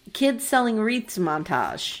a kids selling wreaths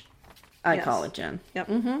montage. I call it, Jen. Yep.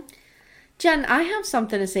 Mm-hmm. Jen, I have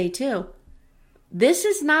something to say too. This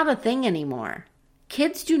is not a thing anymore.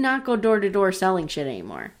 Kids do not go door to door selling shit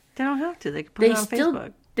anymore. They don't have to. They can put it on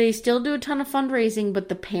Facebook. They still do a ton of fundraising, but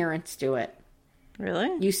the parents do it. Really?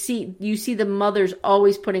 You see the mothers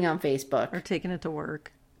always putting on Facebook. Or taking it to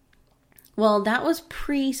work. Well, that was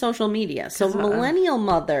pre-social media. So millennial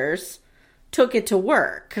mothers took it to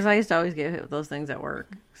work. Because I used to always get hit with those things at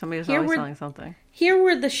work. Somebody was always selling something. Here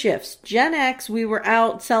were the shifts. Gen X, we were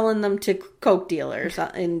out selling them to coke dealers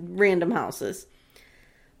in random houses.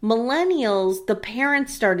 Millennials, the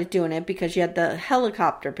parents started doing it because you had the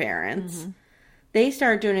helicopter parents. Mm-hmm. They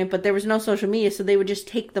started doing it, but there was no social media, so they would just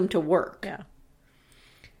take them to work. Yeah.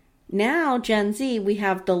 Now, Gen Z, we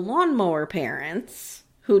have the lawnmower parents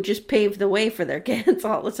who just pave the way for their kids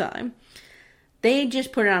all the time. They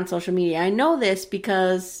just put it on social media. I know this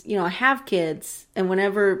because, I have kids, and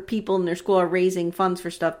whenever people in their school are raising funds for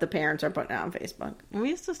stuff, the parents are putting it on Facebook. We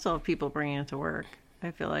used to still have people bringing it to work, I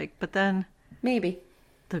feel like. But then... Maybe.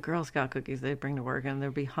 The Girl Scout cookies they'd bring to work, and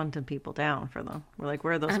they'd be hunting people down for them. We're like,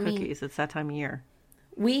 where are those cookies? It's that time of year.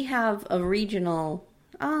 We have a regional,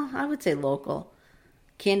 I would say local,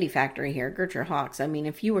 candy factory here, Gertrude Hawks. I mean,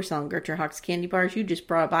 if you were selling Gertrude Hawks candy bars, you just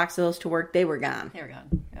brought a box of those to work, they were gone. They were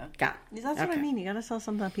gone. Yeah. Gone. That's what I mean. You gotta sell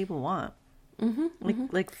something that people want. Mm-hmm.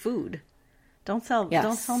 Like food. Don't sell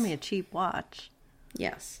me a cheap watch.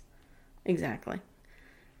 Yes. Exactly.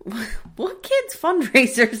 What kid's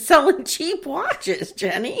fundraiser selling cheap watches,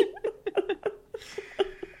 Jenny?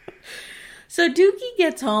 So Doogie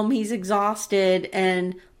gets home, he's exhausted,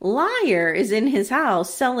 and Liar is in his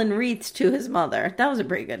house selling wreaths to his mother. That was a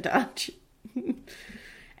pretty good touch.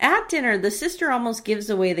 At dinner, the sister almost gives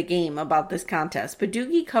away the game about this contest, but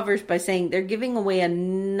Doogie covers by saying they're giving away a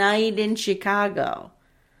night in Chicago,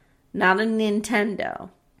 not a Nintendo.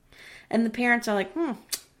 And the parents are like,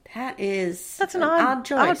 That's an odd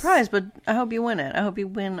choice. Odd prize, but I hope you win it. I hope you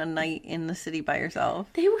win a night in the city by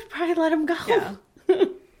yourself. They would probably let him go. Yeah.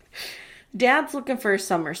 Dad's looking for a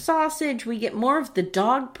summer sausage. We get more of the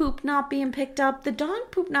dog poop not being picked up. The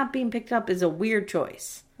dog poop not being picked up is a weird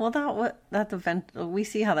choice. Well, we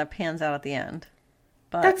see how that pans out at the end.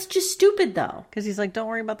 But that's just stupid, though. Because he's like, don't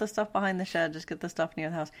worry about the stuff behind the shed. Just get the stuff near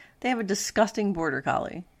the house. They have a disgusting border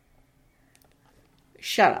collie.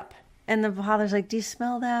 Shut up. And the father's like, do you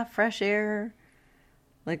smell that? Fresh air?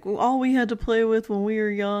 Like, all we had to play with when we were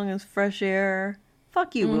young is fresh air.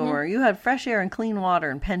 Fuck you, Boomer. You had fresh air and clean water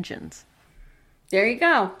and pensions. There you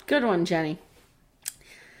go. Good one, Jenny.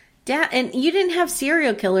 Dad, and you didn't have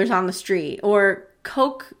serial killers on the street or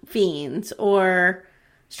coke fiends or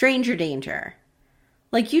stranger danger.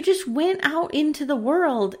 Like, you just went out into the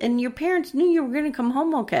world and your parents knew you were going to come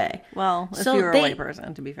home okay. Well, if So you were they- a white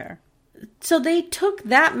person, to be fair. So they took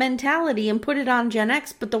that mentality and put it on Gen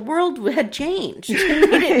X, but the world had changed. They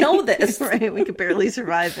didn't know this. Right, we could barely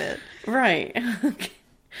survive it. Right. Okay.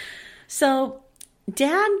 So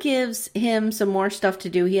Dad gives him some more stuff to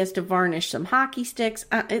do. He has to varnish some hockey sticks.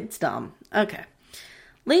 It's dumb. Okay.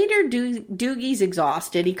 Later, Doogie's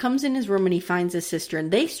exhausted. He comes in his room and he finds his sister,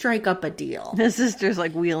 and they strike up a deal. His sister's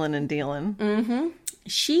like wheeling and dealing.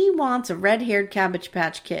 She wants a red-haired Cabbage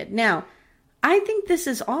Patch Kid. Now, I think this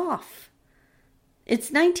is off.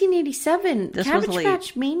 It's 1987. This was Cabbage late.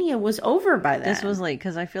 Patch Mania was over by then. This was late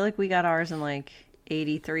because I feel like we got ours in like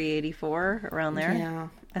 83, 84, around there. Yeah.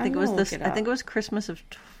 I think it I'm was gonna this. look it I think up. it was Christmas of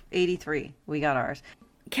 83. We got ours.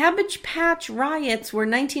 Cabbage Patch riots were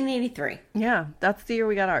 1983. Yeah, that's the year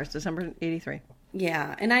we got ours, December 83.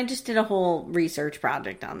 Yeah, and I just did a whole research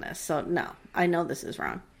project on this, so no, I know this is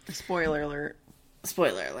wrong. Spoiler alert.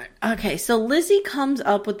 Spoiler alert. Okay, so Lizzie comes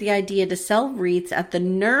up with the idea to sell wreaths at the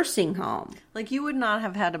nursing home. Like, you would not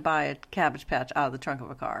have had to buy a Cabbage Patch out of the trunk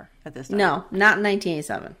of a car at this time. No, not in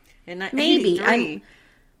 1987. In Maybe. 83,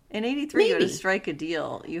 in 83, you had to Maybe. strike a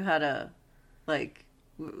deal. You had to, like,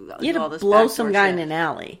 You had to blow some guy in an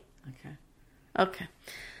alley. Okay. Okay.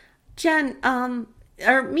 Jen,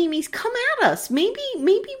 or Mimi's, come at us. Maybe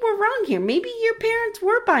we're wrong here. Maybe your parents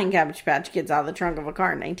were buying Cabbage Patch Kids out of the trunk of a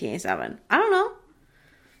car in 1987. I don't know.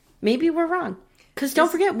 Maybe we're wrong. Because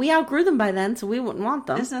don't forget, we outgrew them by then, so we wouldn't want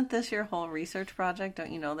them. Isn't this your whole research project?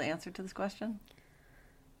 Don't you know the answer to this question?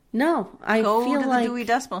 No, I Go feel to like... the Dewey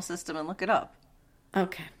Decimal System and look it up.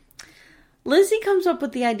 Okay. Lizzie comes up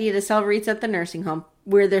with the idea to sell wreaths at the nursing home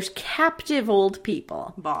where there's captive old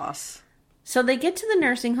people. Boss. So they get to the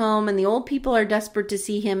nursing home and the old people are desperate to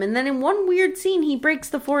see him. And then in one weird scene, he breaks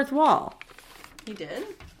the fourth wall. He did?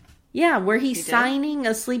 Yeah, where he's did? signing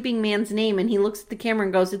a sleeping man's name and he looks at the camera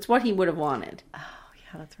and goes, it's what he would have wanted. Oh,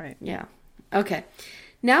 yeah, that's right. Yeah. Okay.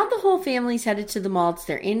 Now the whole family's headed to the mall. It's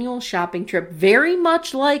their annual shopping trip, very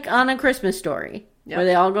much like on A Christmas Story, where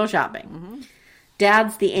they all go shopping. Mm-hmm.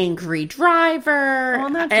 Dad's the angry driver. Oh,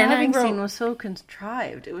 and that driving scene was so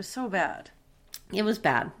contrived. It was so bad. It was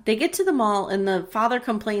bad. They get to the mall and the father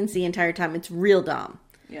complains the entire time. It's real dumb.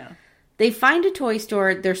 Yeah. They find a toy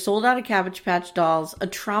store. They're sold out of Cabbage Patch dolls. A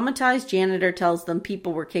traumatized janitor tells them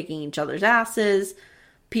people were kicking each other's asses.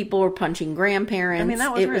 People were punching grandparents. I mean,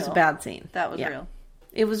 that was real. It was a bad scene. That was real.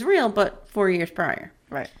 It was real, but 4 years prior.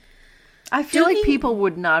 Right. I feel like people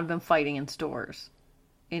would not have been fighting in stores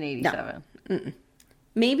in 87. No.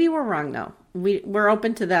 Maybe we're wrong, though. We're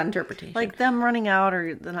open to that interpretation. Like them running out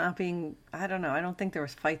or not being, I don't know. I don't think there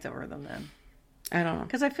was fights over them then. I don't know.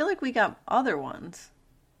 Because I feel like we got other ones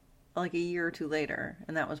like a year or two later,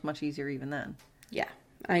 and that was much easier even then. Yeah,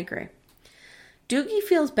 I agree. Doogie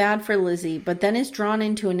feels bad for Lizzie, but then is drawn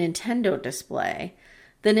into a Nintendo display.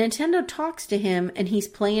 The Nintendo talks to him, and he's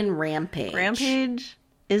playing Rampage. Rampage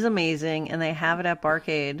is amazing, and they have it at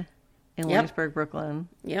Barcade in Williamsburg, Brooklyn.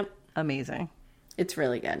 Yep. Amazing. It's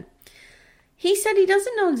really good. He said he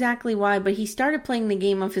doesn't know exactly why, but he started playing the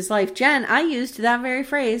game of his life. Jen, I used that very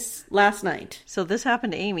phrase last night. So this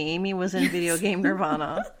happened to Amy. Amy was in video game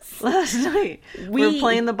Nirvana last night. We were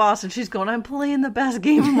playing the boss, and she's going, I'm playing the best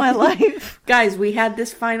game of my life. Guys, we had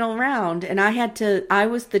this final round, and I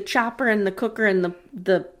was the chopper and the cooker and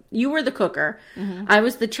you were the cooker. Mm-hmm. I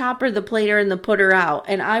was the chopper, the plater, and the putter out.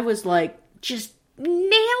 And I was like, just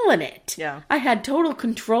nailing it. Yeah. I had total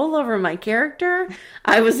control over my character.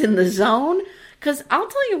 I was in the zone. Because I'll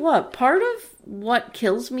tell you what, part of what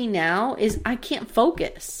kills me now is I can't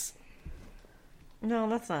focus. No,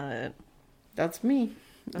 that's not it. That's me.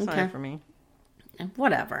 That's not it for me.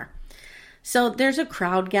 Whatever. So there's a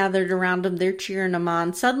crowd gathered around him. They're cheering him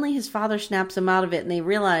on. Suddenly his father snaps him out of it and they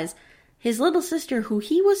realize his little sister, who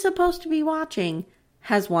he was supposed to be watching,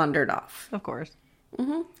 has wandered off. Of course.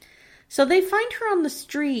 Mm-hmm. So they find her on the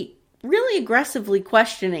street really aggressively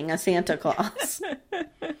questioning a Santa Claus.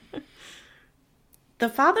 The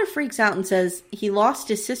father freaks out and says he lost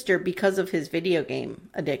his sister because of his video game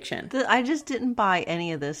addiction. I just didn't buy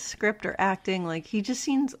any of this script or acting. Like, he just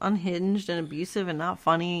seems unhinged and abusive and not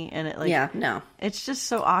funny. And it, like, yeah, no. It's just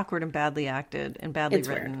so awkward and badly acted and badly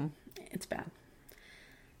written. Weird. It's bad.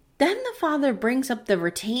 Then the father brings up the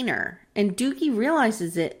retainer, and Doogie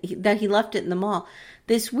realizes that he left it in the mall.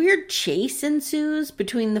 This weird chase ensues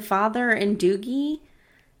between the father and Doogie,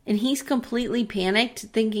 and he's completely panicked,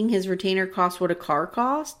 thinking his retainer costs what a car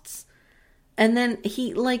costs. And then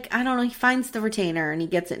he, he finds the retainer, and he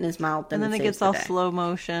gets it in his mouth, and then it gets all slow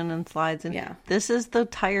motion and slides in. Yeah. This is the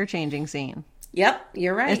tire changing scene. Yep,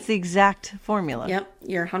 you're right. It's the exact formula. Yep,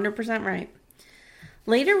 you're 100% right.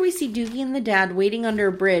 Later, we see Doogie and the dad waiting under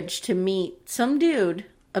a bridge to meet some dude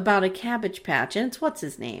about a Cabbage Patch. And it's what's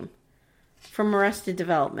his name? From Arrested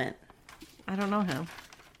Development. I don't know him.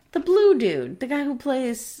 The blue dude. The guy who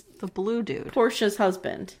plays... The blue dude. Portia's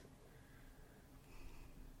husband.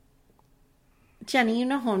 Jenny, you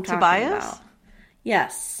know who I'm talking Tobias? about.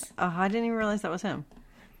 Yes. Oh, I didn't even realize that was him.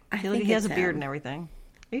 I think he has a it's beard him. and everything.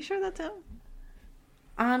 Are you sure that's him?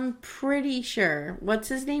 I'm pretty sure. What's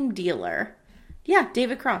his name? Dealer. Yeah,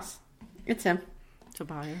 David Cross. It's him.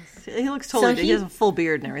 Tobias. He looks totally different. He has a full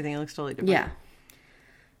beard and everything. He looks totally different. Yeah.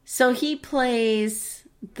 So he plays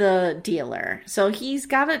the dealer. So he's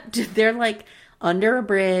got they're like under a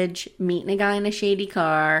bridge, meeting a guy in a shady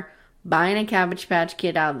car, buying a Cabbage Patch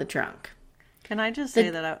Kid out of the trunk. Can I just say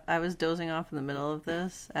that I was dozing off in the middle of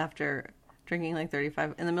this after drinking like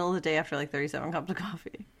 35, in the middle of the day after like 37 cups of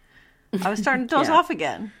coffee. I was starting to doze off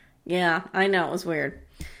again. Yeah, I know. It was weird.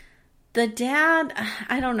 The dad,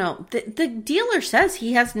 I don't know. The dealer says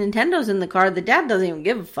he has Nintendos in the car. The dad doesn't even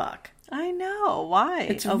give a fuck. I know. Why?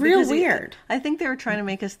 It's real weird. I think they were trying to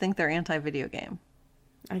make us think they're anti-video game.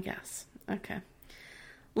 I guess. Okay.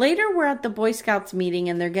 Later, we're at the Boy Scouts meeting,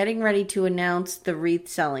 and they're getting ready to announce the wreath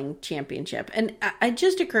selling championship. And it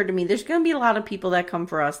just occurred to me, there's going to be a lot of people that come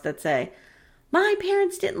for us that say, my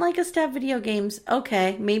parents didn't like us to have video games.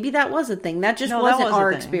 Okay, maybe that was a thing. That just wasn't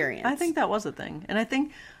our experience. I think that was a thing. And I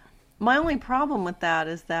think my only problem with that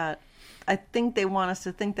is that I think they want us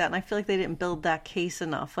to think that, and I feel like they didn't build that case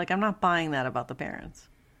enough. Like, I'm not buying that about the parents.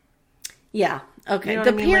 Yeah, okay. You know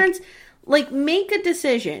the what I mean? parents... Like, make a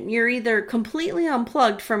decision. You're either completely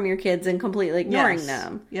unplugged from your kids and completely ignoring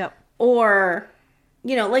them. Yep. Or,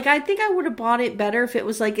 you know, like, I think I would have bought it better if it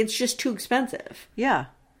was like, it's just too expensive. Yeah.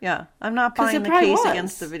 Yeah. I'm not buying the case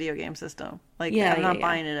against the video game system. Like, I'm not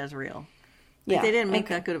buying it as real. Like, they didn't make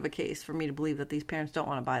that good of a case for me to believe that these parents don't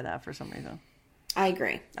want to buy that for some reason. I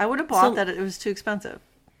agree. I would have bought that it was too expensive.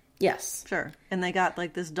 Yes. Sure. And they got,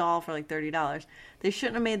 like, this doll for, like, $30. They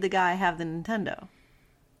shouldn't have made the guy have the Nintendo.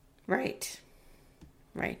 Right.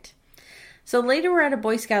 Right. So later we're at a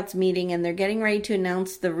Boy Scouts meeting and they're getting ready to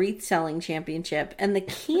announce the wreath selling championship. And the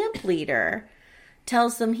camp leader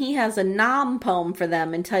tells them he has a nom poem for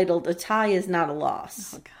them entitled A Tie Is Not a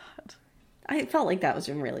Loss. Oh, God. I felt like that was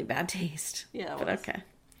in really bad taste. Yeah, but okay.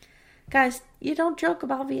 Guys, you don't joke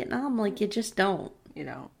about Vietnam. Like, you just don't. You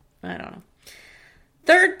don't. I don't know.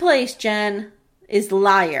 Third place, Jen, is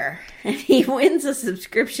Liar. And he wins a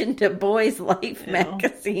subscription to Boys Life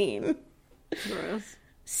magazine. Gross.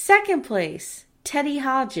 Second place, Teddy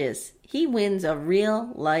Hodges. He wins a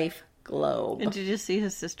real life globe. And did you see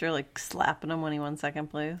his sister like slapping him when he won second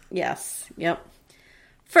place? Yes. Yep.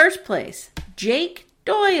 First place, Jake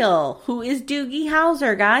Doyle, who is Doogie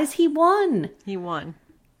Howser, guys. He won. He won.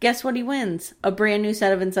 Guess what he wins? A brand new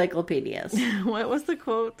set of encyclopedias. What was the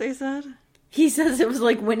quote they said? He says it was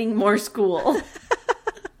like winning more school.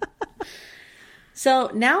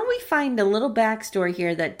 So now we find a little backstory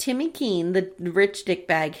here that Timmy Keene, the rich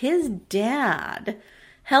dickbag, his dad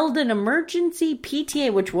held an emergency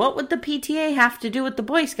PTA, which what would the PTA have to do with the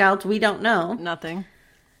Boy Scouts? We don't know. Nothing.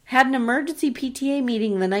 Had an emergency PTA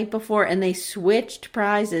meeting the night before and they switched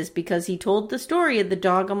prizes because he told the story of the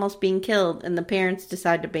dog almost being killed and the parents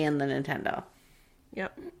decided to ban the Nintendo.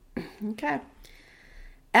 Yep. Okay.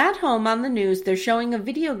 At home on the news, they're showing a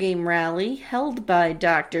video game rally held by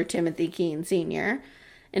Dr. Timothy Keene Sr.,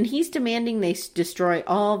 and he's demanding they destroy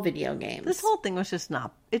all video games. This whole thing was just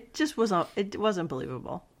it wasn't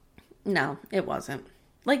believable. No, it wasn't.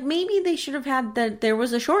 Like, maybe they should have had there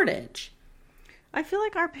was a shortage. I feel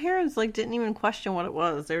like our parents, like, didn't even question what it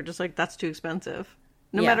was. They were just like, that's too expensive.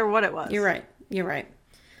 No matter what it was. You're right. You're right.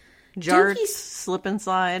 Jarts, slip and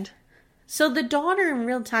slide. So the daughter in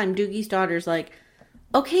real time, Doogie's daughter's like,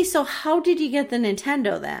 okay, so how did you get the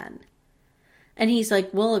Nintendo then? And he's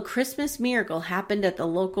like, well, a Christmas miracle happened at the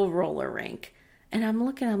local roller rink. And I'm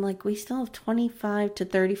like, we still have 25 to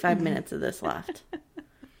 35 minutes of this left.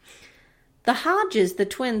 The Hodges, the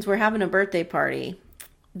twins, were having a birthday party.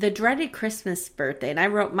 The dreaded Christmas birthday. And I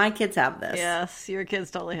wrote, my kids have this. Yes, your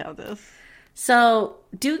kids totally have this. So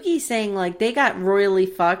Doogie's saying, like, they got royally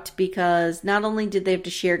fucked because not only did they have to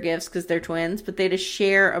share gifts because they're twins, but they had to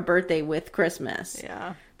share a birthday with Christmas.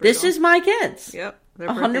 Yeah. This is my kids. Yep. Their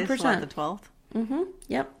 100%. The 12th. Mm-hmm.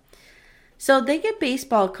 Yep. So they get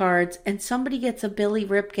baseball cards, and somebody gets a Billy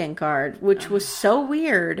Ripken card, which was so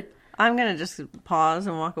weird. I'm going to just pause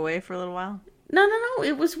and walk away for a little while. No.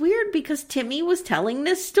 It was weird because Timmy was telling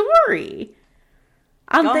this story.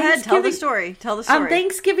 Go ahead, tell the story. On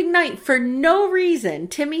Thanksgiving night, for no reason,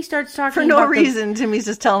 Timmy starts talking For no reason, Timmy's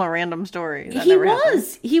just telling a random story.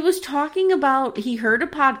 He was talking about, he heard a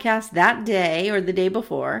podcast that day or the day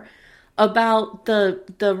before about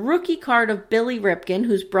the rookie card of Billy Ripken,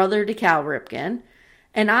 who's brother to Cal Ripken.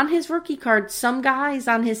 And on his rookie card, some guys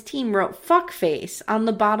on his team wrote fuckface on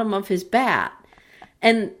the bottom of his bat.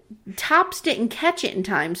 And Topps didn't catch it in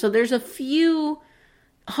time, so there's a few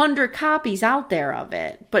 100 copies out there of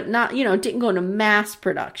it, but not, it didn't go into mass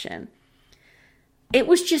production. It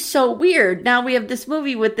was just so weird. Now we have this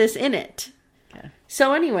movie with this in it. Okay.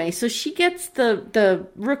 So anyway, so she gets the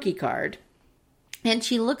rookie card, and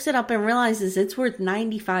she looks it up and realizes it's worth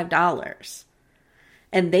 $95.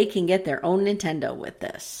 And they can get their own Nintendo with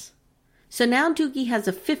this. So now Doogie has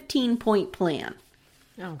a 15-point plan.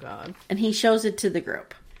 Oh, God. And he shows it to the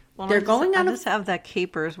group. Well, I just have that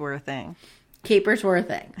capers were a thing. Capers were a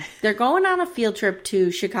thing. They're going on a field trip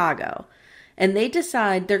to Chicago. And they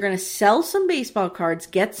decide they're going to sell some baseball cards,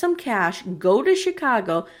 get some cash, go to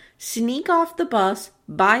Chicago, sneak off the bus,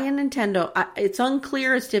 buy a Nintendo. It's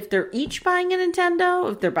unclear as to if they're each buying a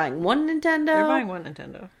Nintendo, if they're buying one Nintendo. They're buying one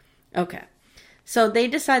Nintendo. Okay. So they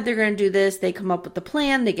decide they're going to do this. They come up with the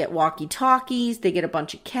plan. They get walkie-talkies. They get a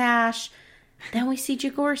bunch of cash. Then we see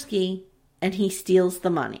Jaworski, and he steals the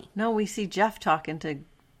money. No, we see Jeff talking to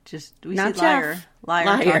Not see Jeff. Liar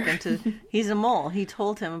talking to, he's a mole. He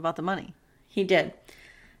told him about the money. He did.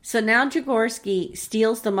 So now Jaworski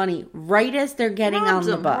steals the money right as they're getting on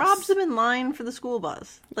the bus. Robs them in line for the school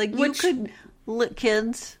bus. Like, you could,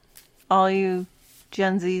 kids, all you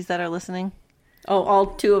Gen Zs that are listening. Oh, all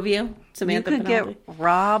two of you? Samantha You could Penalty. get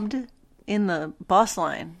robbed in the bus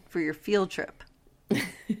line for your field trip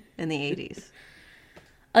in the 80s.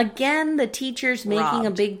 Again, the teacher's making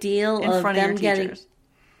a big deal in of front them of your getting... teachers.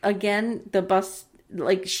 Again, the bus...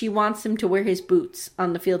 Like, she wants him to wear his boots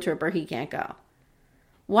on the field trip or he can't go.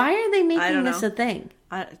 Why are they making this a thing?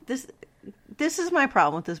 This is my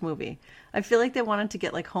problem with this movie. I feel like they wanted to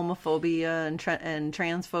get, like, homophobia and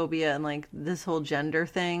transphobia and, like, this whole gender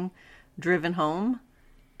thing driven home.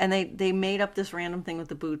 And they made up this random thing with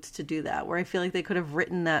the boots to do that, where I feel like they could have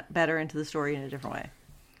written that better into the story in a different way.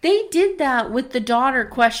 They did that with the daughter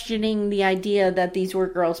questioning the idea that these were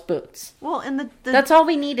girls' boots. Well, and that's all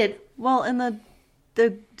we needed. Well, and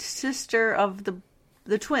the sister of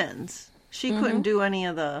the twins, she couldn't do any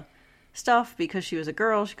of the stuff because she was a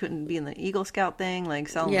girl. She couldn't be in the Eagle Scout thing, like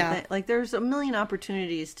selling the thing. Like, there's a million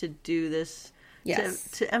opportunities to do this,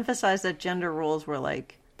 to emphasize that gender roles were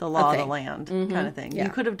like the law of the land kind of thing. Yeah. You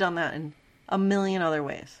could have done that in a million other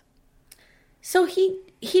ways. So he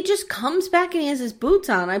just comes back and he has his boots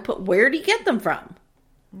on. I put, where'd he get them from?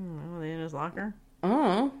 In his locker.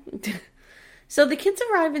 Oh. So the kids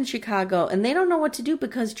arrive in Chicago and they don't know what to do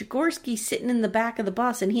because Jaworski's sitting in the back of the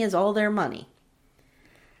bus and he has all their money.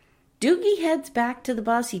 Doogie heads back to the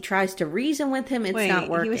bus. He tries to reason with him. It's not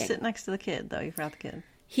working. He was sitting next to the kid, though. You forgot the kid.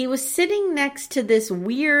 He was sitting next to this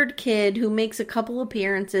weird kid who makes a couple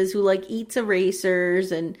appearances, who, like, eats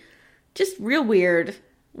erasers and just real weird.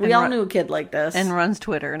 We all knew a kid like this. And runs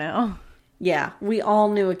Twitter now. Yeah, we all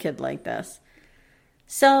knew a kid like this.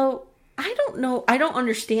 So, I don't know. I don't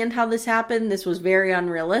understand how this happened. This was very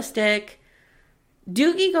unrealistic.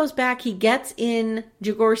 Doogie goes back. He gets in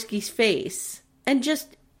Jaworski's face and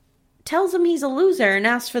just tells him he's a loser and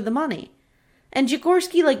asks for the money. And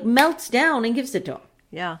Jaworski, like, melts down and gives it to him.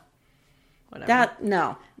 Yeah. Whatever.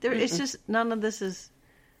 No. It's just, none of this is...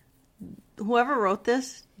 Whoever wrote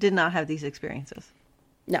this did not have these experiences.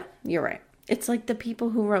 No, you're right. It's like the people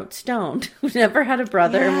who wrote Stoned, who never had a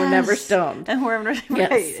brother and were never stoned. And whoever... Yes.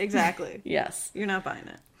 Right, exactly. Yes. You're not buying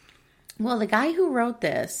it. Well, the guy who wrote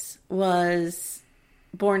this was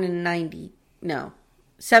born in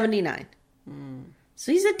 79.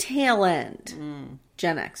 So he's a tail end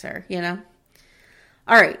Gen Xer, you know?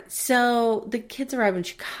 All right, so the kids arrive in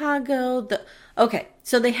Chicago. Okay,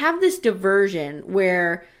 so they have this diversion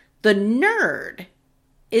where the nerd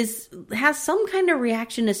has some kind of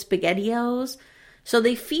reaction to SpaghettiOs, so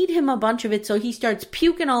they feed him a bunch of it, so he starts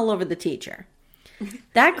puking all over the teacher.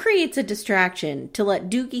 That creates a distraction to let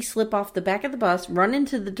Doogie slip off the back of the bus, run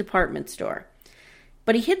into the department store.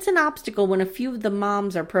 But he hits an obstacle when a few of the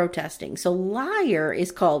moms are protesting, so Liar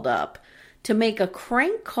is called up to make a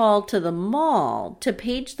crank call to the mall to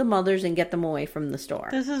page the mothers and get them away from the store.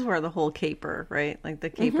 This is where the whole caper, right? Like the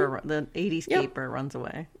caper, the 80s caper runs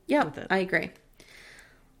away. Yep, I agree.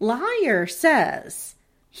 Liar says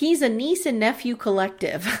he's a niece and nephew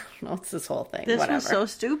collective. I don't know, it's this whole thing. This Whatever. was so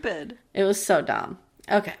stupid. It was so dumb.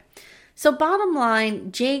 Okay. So bottom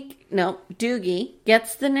line, Doogie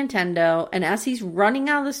gets the Nintendo, and as he's running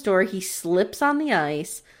out of the store, he slips on the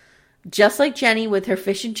ice, just like Jenny with her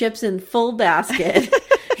fish and chips in full basket.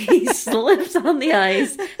 He slips on the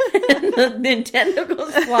ice, and the Nintendo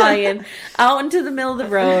goes flying out into the middle of the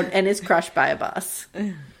road and is crushed by a bus.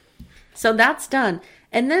 So that's done.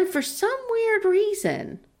 And then for some weird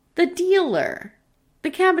reason, the dealer,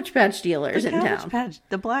 the Cabbage Patch dealer is in town.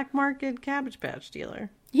 The black market Cabbage Patch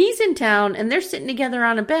dealer. He's in town, and they're sitting together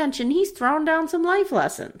on a bench, and he's throwing down some life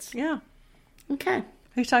lessons. Yeah. Okay.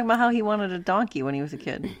 He's talking about how he wanted a donkey when he was a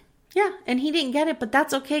kid. Yeah, and he didn't get it, but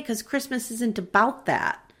that's okay, because Christmas isn't about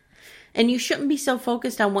that. And you shouldn't be so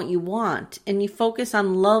focused on what you want, and you focus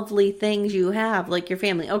on lovely things you have, like your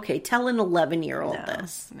family. Okay, tell an 11-year-old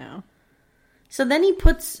this. No. So then he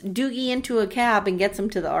puts Doogie into a cab and gets him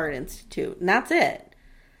to the Art Institute, and that's it.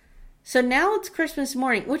 So now it's Christmas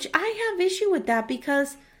morning, which I have issue with that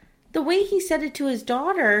because the way he said it to his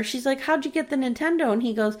daughter, she's like, how'd you get the Nintendo? And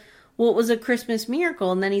he goes, well, it was a Christmas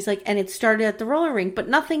miracle. And then he's like, and it started at the roller rink, but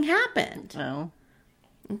nothing happened. No.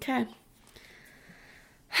 Okay.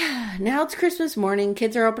 Now it's Christmas morning.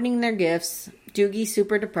 Kids are opening their gifts. Doogie's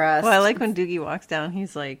super depressed. Well, I like when Doogie walks down,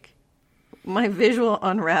 he's like, my visual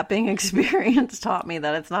unwrapping experience taught me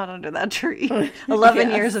that it's not under that tree. 11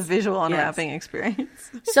 years of visual unwrapping experience.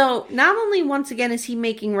 So not only once again is he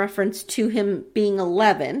making reference to him being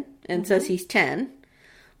 11 and says he's 10,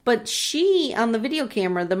 but she, on the video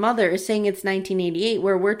camera, the mother, is saying it's 1988,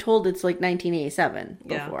 where we're told it's like 1987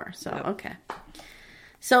 before. Yeah. So, okay.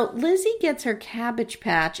 So Lizzie gets her Cabbage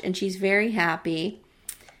Patch, and she's very happy.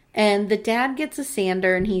 And the dad gets a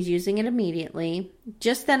sander, and he's using it immediately.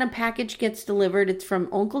 Just then a package gets delivered. It's from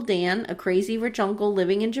Uncle Dan, a crazy rich uncle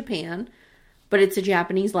living in Japan. But it's a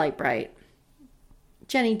Japanese Light-Brite.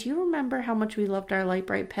 Jenny, do you remember how much we loved our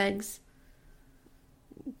Light-Brite pegs?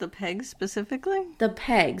 The pegs specifically? The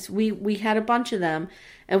pegs. We had a bunch of them,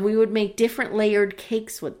 and we would make different layered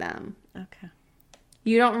cakes with them. Okay.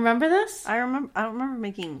 You don't remember this? I don't remember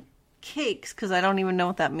making cakes because I don't even know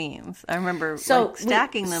what that means. I remember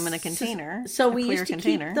stacking them in a container. So we used to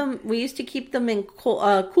keep them. We used to keep them in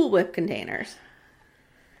Cool Whip containers,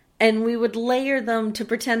 and we would layer them to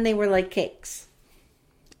pretend they were like cakes.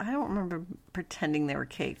 I don't remember pretending they were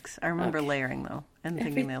cakes. I remember layering though and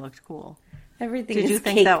thinking they looked cool. Everything Did is you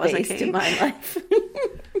think that was a cake-based cake? in my life.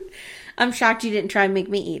 I'm shocked you didn't try and make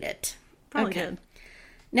me eat it. Probably did.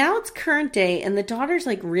 Now it's current day, and the daughter's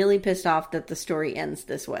like really pissed off that the story ends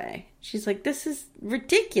this way. She's like, this is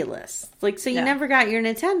ridiculous. Like, so you never got your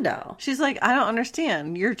Nintendo. She's like, I don't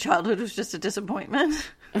understand. Your childhood was just a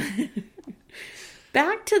disappointment.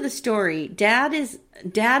 Back to the story. Dad is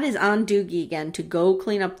on Doogie again to go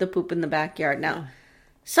clean up the poop in the backyard. Now,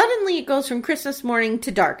 suddenly it goes from Christmas morning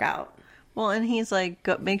to dark out. Well, and he's like,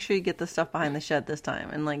 make sure you get the stuff behind the shed this time.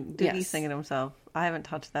 And like, Doogie's thinking to himself, I haven't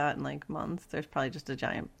touched that in like months. There's probably just a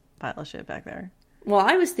giant pile of shit back there. Well,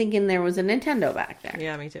 I was thinking there was a Nintendo back there.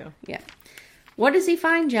 Yeah, me too. Yeah. What does he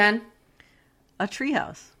find, Jen? A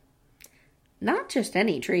treehouse. Not just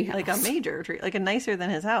any treehouse. Like a major tree, like a nicer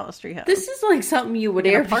than his house treehouse. This is like something you would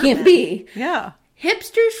Airbnb. Yeah.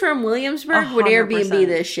 Hipsters from Williamsburg would Airbnb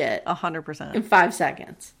this shit. 100%. In 5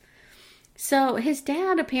 seconds. So his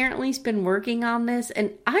dad apparently has been working on this,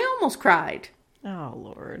 and I almost cried. Oh,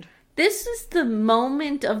 Lord. This is the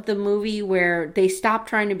moment of the movie where they stop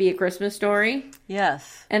trying to be a Christmas story.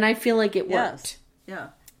 Yes. And I feel like it worked. Yeah.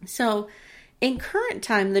 So in current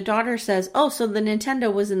time, the daughter says, oh, so the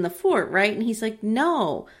Nintendo was in the fort, right? And he's like,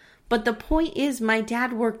 no. But the point is, my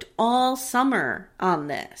dad worked all summer on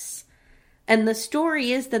this. And the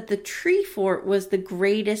story is that the tree fort was the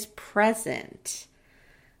greatest present.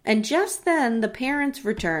 And just then, the parents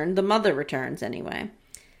return. The mother returns, anyway.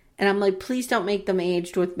 And I'm like, please don't make them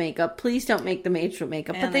aged with makeup. Please don't make them aged with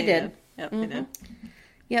makeup. And but they did. Yep, they did.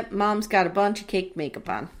 Yep, Mom's got a bunch of cake makeup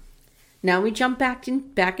on. Now we jump back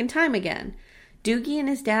in time again. Doogie and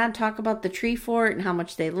his dad talk about the tree fort and how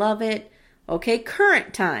much they love it. Okay,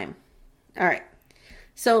 current time. All right.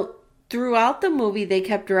 So throughout the movie, they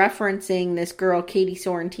kept referencing this girl, Katie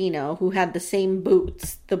Sorrentino, who had the same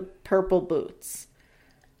boots, the purple boots.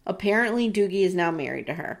 Apparently, Doogie is now married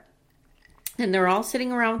to her. And they're all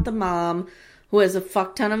sitting around with the mom, who has a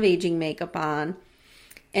fuck ton of aging makeup on.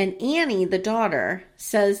 And Annie, the daughter,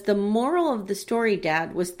 says the moral of the story,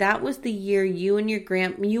 Dad, was that was the year you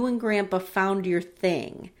and Grandpa found your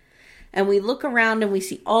thing. And we look around and we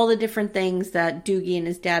see all the different things that Doogie and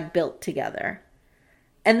his dad built together.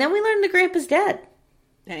 And then we learn that Grandpa's dead.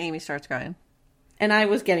 And Amy starts crying. And I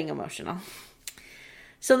was getting emotional.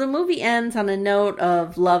 So the movie ends on a note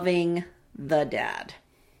of loving the dad.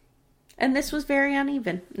 And this was very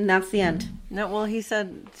uneven. And that's the end. No, well, she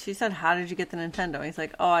said, how did you get the Nintendo? He's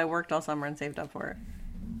like, oh, I worked all summer and saved up for it.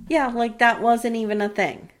 Yeah, like that wasn't even a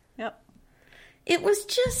thing. Yep. It was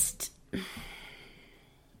just...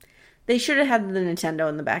 They should have had the Nintendo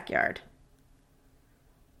in the backyard.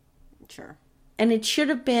 Sure. And it should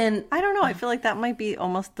have been... I don't know. I feel like that might be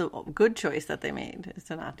almost the good choice that they made, is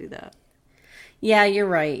to not do that. Yeah, you're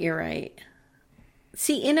right. You're right.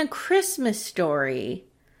 See, in A Christmas Story...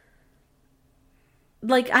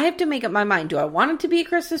 Like, I have to make up my mind. Do I want it to be a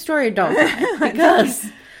Christmas story or don't I? Because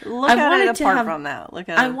Look at it apart from that. Look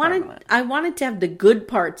at it apart from it. I wanted to have the good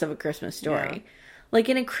parts of A Christmas Story. Yeah. Like,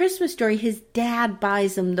 in A Christmas Story, his dad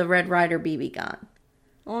buys him the Red Ryder BB gun.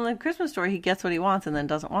 Well, in A Christmas Story, he gets what he wants and then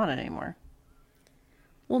doesn't want it anymore.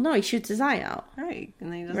 Well, no, he shoots his eye out. Right.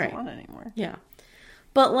 And then he doesn't want it anymore. Yeah.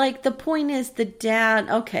 But, like, the point is the dad...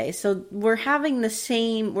 Okay, so we're having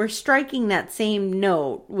we're striking that same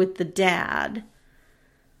note with the dad...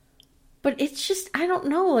 But it's just, I don't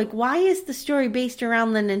know, like, why is the story based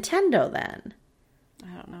around the Nintendo then?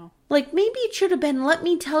 I don't know. Like, maybe it should have been, let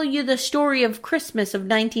me tell you the story of Christmas of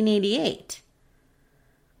 1988.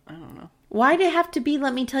 I don't know. Why did it have to be,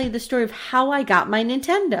 let me tell you the story of how I got my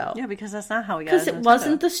Nintendo? Yeah, because that's not how we got it. Because it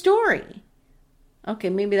wasn't the story.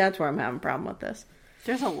 Okay, maybe that's where I'm having a problem with this.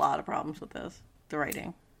 There's a lot of problems with this. The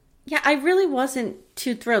writing. Yeah, I really wasn't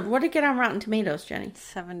too thrilled. What did it get on Rotten Tomatoes, Jenny?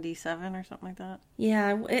 77 or something like that.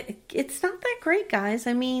 Yeah, it's not that great, guys.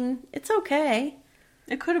 I mean, it's okay.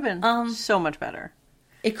 It could have been so much better.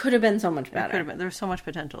 It could have been so much better. It could have been. There's so much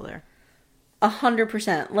potential there.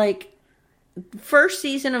 100%. Like, first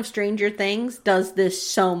season of Stranger Things does this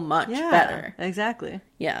so much better. Exactly.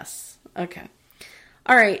 Yes. Okay.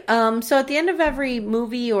 All right. So at the end of every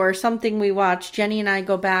movie or something we watch, Jenny and I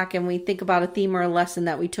go back and we think about a theme or a lesson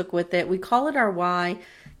that we took with it. We call it our why,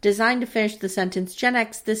 designed to finish the sentence. Gen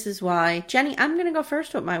X, this is why. Jenny, I'm going to go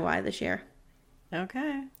first with my why this year.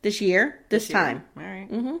 Okay. This year? This time. All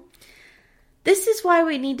right. Mm-hmm. This is why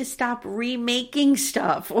we need to stop remaking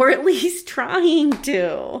stuff, or at least trying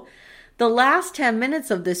to. The last 10 minutes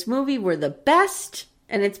of this movie were the best,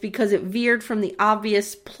 and it's because it veered from the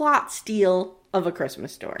obvious plot steal of A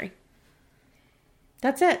Christmas Story.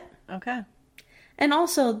 That's it. Okay. And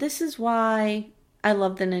also, this is why I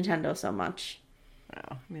love the Nintendo so much.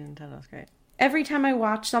 Wow. I mean, Nintendo's great. Every time I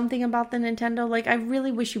watch something about the Nintendo, like, I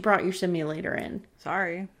really wish you brought your simulator in.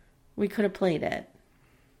 Sorry. We could have played it.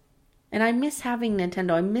 And I miss having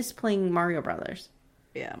Nintendo. I miss playing Mario Brothers.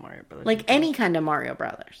 Yeah, Mario Brothers. Like, any kind of Mario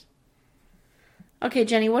Brothers. Okay,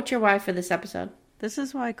 Jenny, what's your why for this episode? This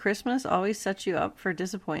is why Christmas always sets you up for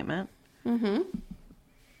disappointment. Mm-hmm.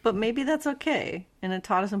 But maybe that's okay. And it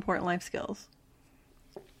taught us important life skills.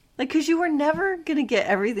 Like, because you were never going to get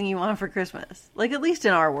everything you want for Christmas. Like, at least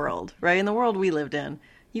in our world, right? In the world we lived in.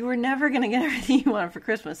 You were never going to get everything you wanted for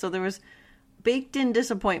Christmas. So there was baked in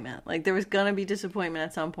disappointment. Like, there was going to be disappointment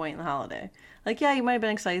at some point in the holiday. Like, yeah, you might have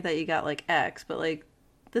been excited that you got, like, X. But, like,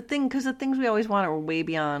 the things we always wanted were way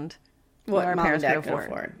beyond what our parents could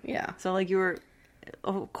afford. Yeah. So, like,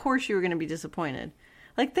 of course you were going to be disappointed.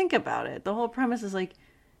 Like, think about it. The whole premise is, like,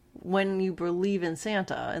 when you believe in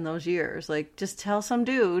Santa in those years, like, just tell some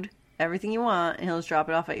dude everything you want and he'll just drop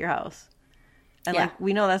it off at your house. And, like,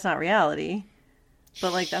 we know that's not reality,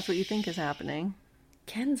 but, like, that's what you think is happening.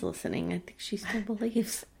 Ken's listening. I think she still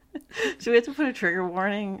believes. So we have to put a trigger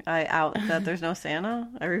warning. I out that there's no Santa.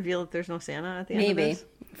 I reveal that there's no Santa at the end of this.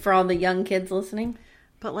 For all the young kids listening.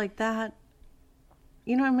 But, like, that,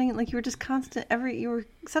 you know what I mean? Like, you were just you were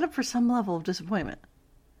set up for some level of disappointment.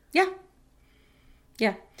 Yeah.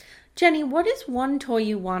 Yeah. Jenny, what is one toy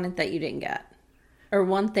you wanted that you didn't get? Or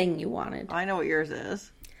one thing you wanted? I know what yours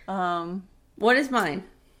is. What is mine?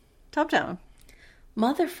 Tubtown.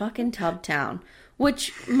 Motherfucking Tubtown.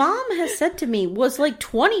 Which Mom has said to me was like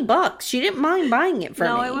 $20. She didn't mind buying it for me.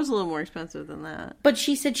 No, it was a little more expensive than that. But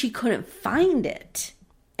she said she couldn't find it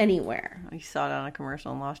anywhere. You saw it on a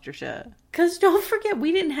commercial and lost your shit. Because don't forget,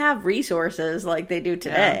 we didn't have resources like they do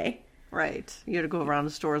today. Yeah. Right. You had to go around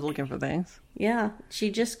the stores looking for things. Yeah.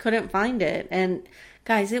 She just couldn't find it. And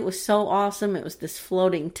guys, it was so awesome. It was this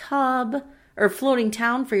floating tub, or floating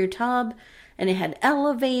town for your tub. And it had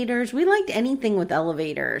elevators. We liked anything with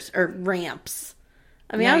elevators or ramps.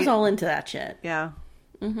 I mean, I was all into that shit. Yeah.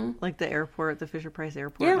 Mm-hmm. Like the airport, the Fisher-Price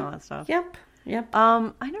airport and all that stuff. Yep.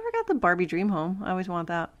 I never got the Barbie Dream Home. I always want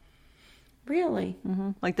that. Really?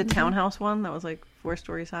 Mm-hmm. Like the townhouse one that was like 4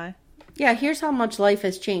 stories high. Yeah, here's how much life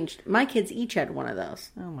has changed. My kids each had one of those.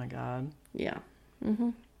 Oh my God. Yeah. Mm-hmm.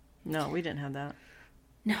 No, we didn't have that.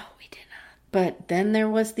 No, we did not. But then there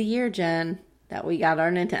was the year, Jen, that we got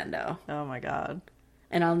our Nintendo. Oh my God.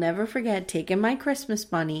 And I'll never forget taking my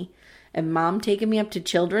Christmas money and Mom taking me up to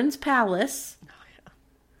Children's Palace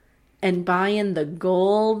and buying the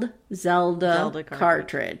gold Zelda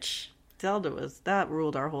cartridge. That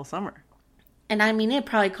ruled our whole summer. And I mean, it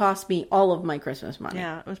probably cost me all of my Christmas money.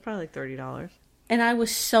 Yeah, it was probably like $30. And I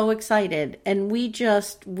was so excited. And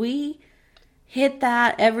we hit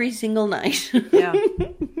that every single night. Yeah.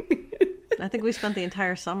 I think we spent the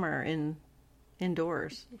entire summer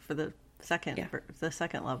indoors for the second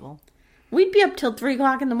level. We'd be up till 3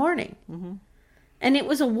 o'clock in the morning. Mm-hmm. And it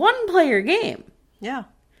was a 1-player game. Yeah.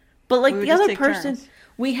 But like the other person,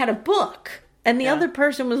 we had a book. And the other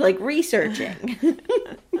person was like researching.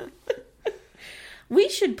 We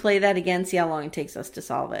should play that again, see how long it takes us to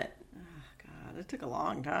solve it. It took a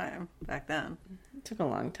long time back then. It took a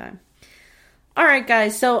long time. All right,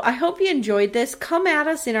 guys. So I hope you enjoyed this. Come at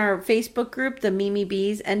us in our Facebook group, the Mimi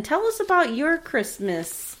Bees, and tell us about your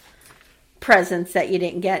Christmas presents that you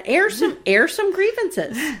didn't get. Air some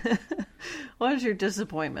grievances. What is your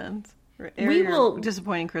disappointment? Your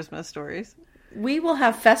disappointing Christmas stories. We will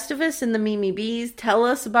have Festivus in the Mimi Bees. Tell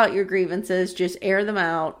us about your grievances. Just air them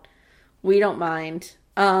out. We don't mind.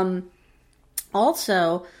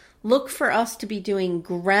 Also, look for us to be doing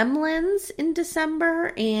Gremlins in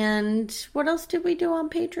December. And what else did we do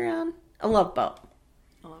on Patreon? A Love Boat.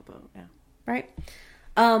 A Love Boat, yeah. Right?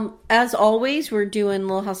 As always, we're doing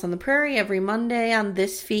Little House on the Prairie every Monday on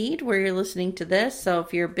this feed where you're listening to this. So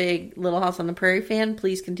if you're a big Little House on the Prairie fan,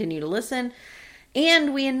 please continue to listen.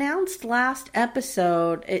 And we announced last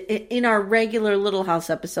episode, in our regular Little House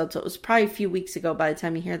episode, so it was probably a few weeks ago by the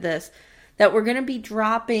time you hear this, that we're going to be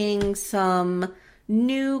dropping some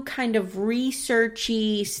new kind of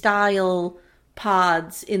researchy style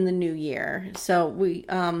pods in the new year. So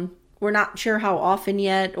we're not sure how often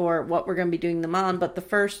yet or what we're going to be doing them on, but the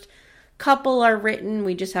first couple are written.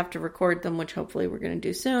 We just have to record them, which hopefully we're going to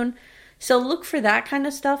do soon. So look for that kind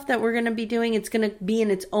of stuff that we're going to be doing. It's going to be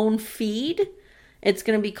in its own feed. It's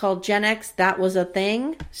going to be called Gen X, That Was a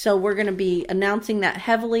Thing. So we're going to be announcing that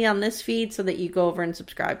heavily on this feed so that you go over and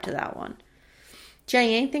subscribe to that one.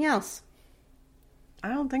 Jay, anything else? I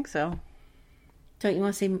don't think so. Don't you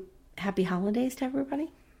want to say happy holidays to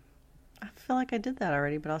everybody? I feel like I did that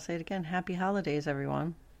already, but I'll say it again. Happy holidays,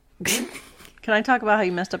 everyone. Can I talk about how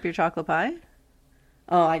you messed up your chocolate pie?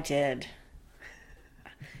 Oh, I did.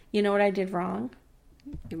 You know what I did wrong?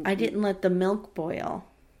 I didn't let the milk boil.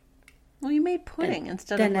 Well, you made pudding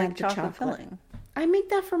instead of like chocolate filling. I make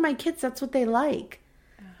that for my kids. That's what they like.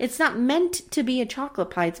 It's not meant to be a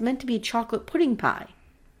chocolate pie. It's meant to be a chocolate pudding pie.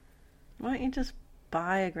 Why don't you just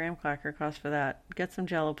buy a graham cracker crust for that? Get some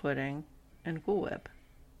Jell-O pudding and Cool Whip.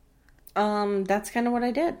 That's kind of what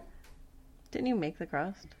I did. Didn't you make the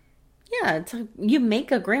crust? Yeah, you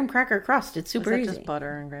make a graham cracker crust. It's super easy. Is that just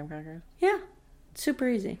butter and graham crackers? Yeah, it's super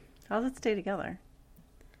easy. How does it stay together?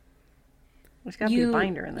 There's got to be a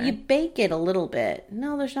binder in there. You bake it a little bit.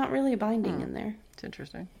 No, there's not really a binding in there. It's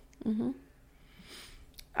interesting. Mm-hmm.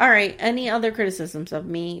 All right. Any other criticisms of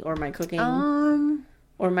me or my cooking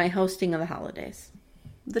or my hosting of the holidays?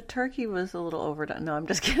 The turkey was a little overdone. No, I'm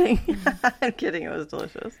just kidding. I'm kidding. It was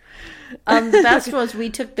delicious. The best was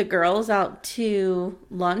we took the girls out to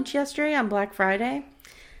lunch yesterday on Black Friday,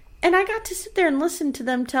 and I got to sit there and listen to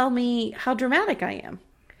them tell me how dramatic I am.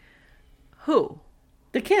 Who?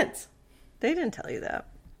 The kids. They didn't tell you that.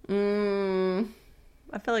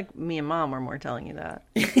 I feel like me and Mom were more telling you that.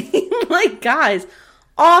 Like, guys,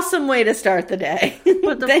 awesome way to start the day.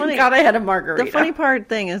 But thank God I had a margarita. The funny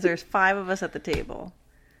thing is there's 5 of us at the table.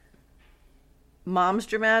 Mom's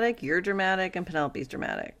dramatic, you're dramatic, and Penelope's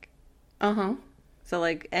dramatic. Uh-huh. So,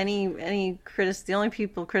 like, the only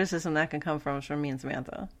criticism that can come from is from me and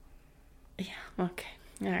Samantha. Yeah, okay.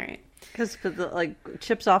 All right. Because,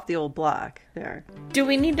 chips off the old block there. Do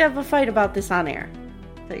we need to have a fight about this on air?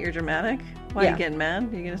 That you're dramatic? Why are you getting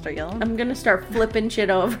mad? Are you going to start yelling? I'm going to start flipping shit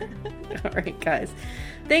over. All right, guys.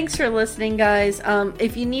 Thanks for listening, guys.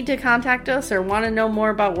 If you need to contact us or want to know more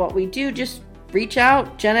about what we do, just reach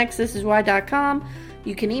out, genxthisiswhy.com.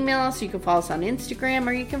 You can email us, you can follow us on Instagram,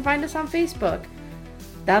 or you can find us on Facebook.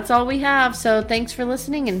 That's all we have, so thanks for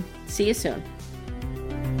listening, and see you soon.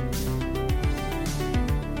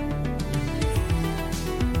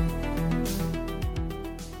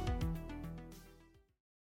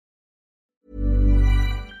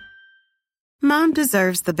 Mom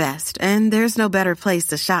deserves the best, and there's no better place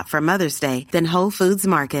to shop for Mother's Day than Whole Foods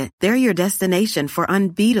Market. They're your destination for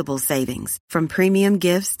unbeatable savings, from premium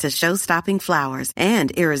gifts to show-stopping flowers and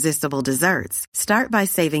irresistible desserts. Start by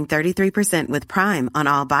saving 33% with Prime on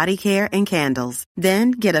all body care and candles.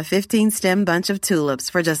 Then get a 15-stem bunch of tulips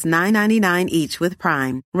for just $9.99 each with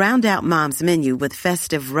Prime. Round out Mom's menu with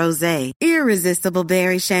festive rosé, irresistible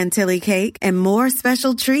berry chantilly cake, and more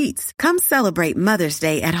special treats. Come celebrate Mother's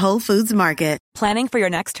Day at Whole Foods Market. Planning for your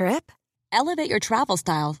next trip? Elevate your travel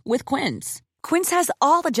style with Quince. Quince has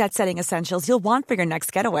all the jet-setting essentials you'll want for your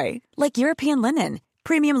next getaway, like European linen,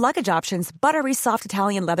 premium luggage options, buttery soft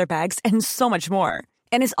Italian leather bags, and so much more.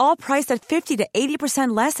 And is all priced at 50 to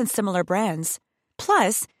 80% less than similar brands.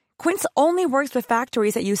 Plus, Quince only works with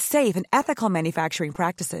factories that use safe and ethical manufacturing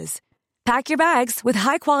practices. Pack your bags with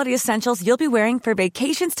high-quality essentials you'll be wearing for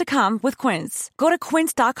vacations to come with Quince. Go to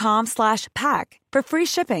quince.com/pack for free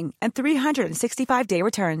shipping and 365-day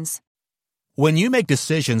returns. When you make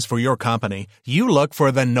decisions for your company, you look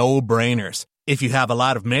for the no-brainers. If you have a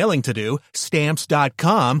lot of mailing to do,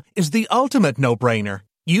 Stamps.com is the ultimate no-brainer.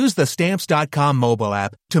 Use the Stamps.com mobile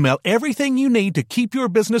app to mail everything you need to keep your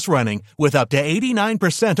business running with up to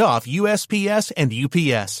 89% off USPS and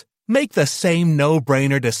UPS. Make the same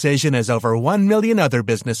no-brainer decision as over 1 million other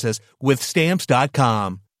businesses with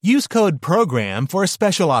Stamps.com. Use code PROGRAM for a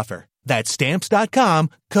special offer. That's Stamps.com,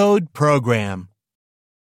 code PROGRAM.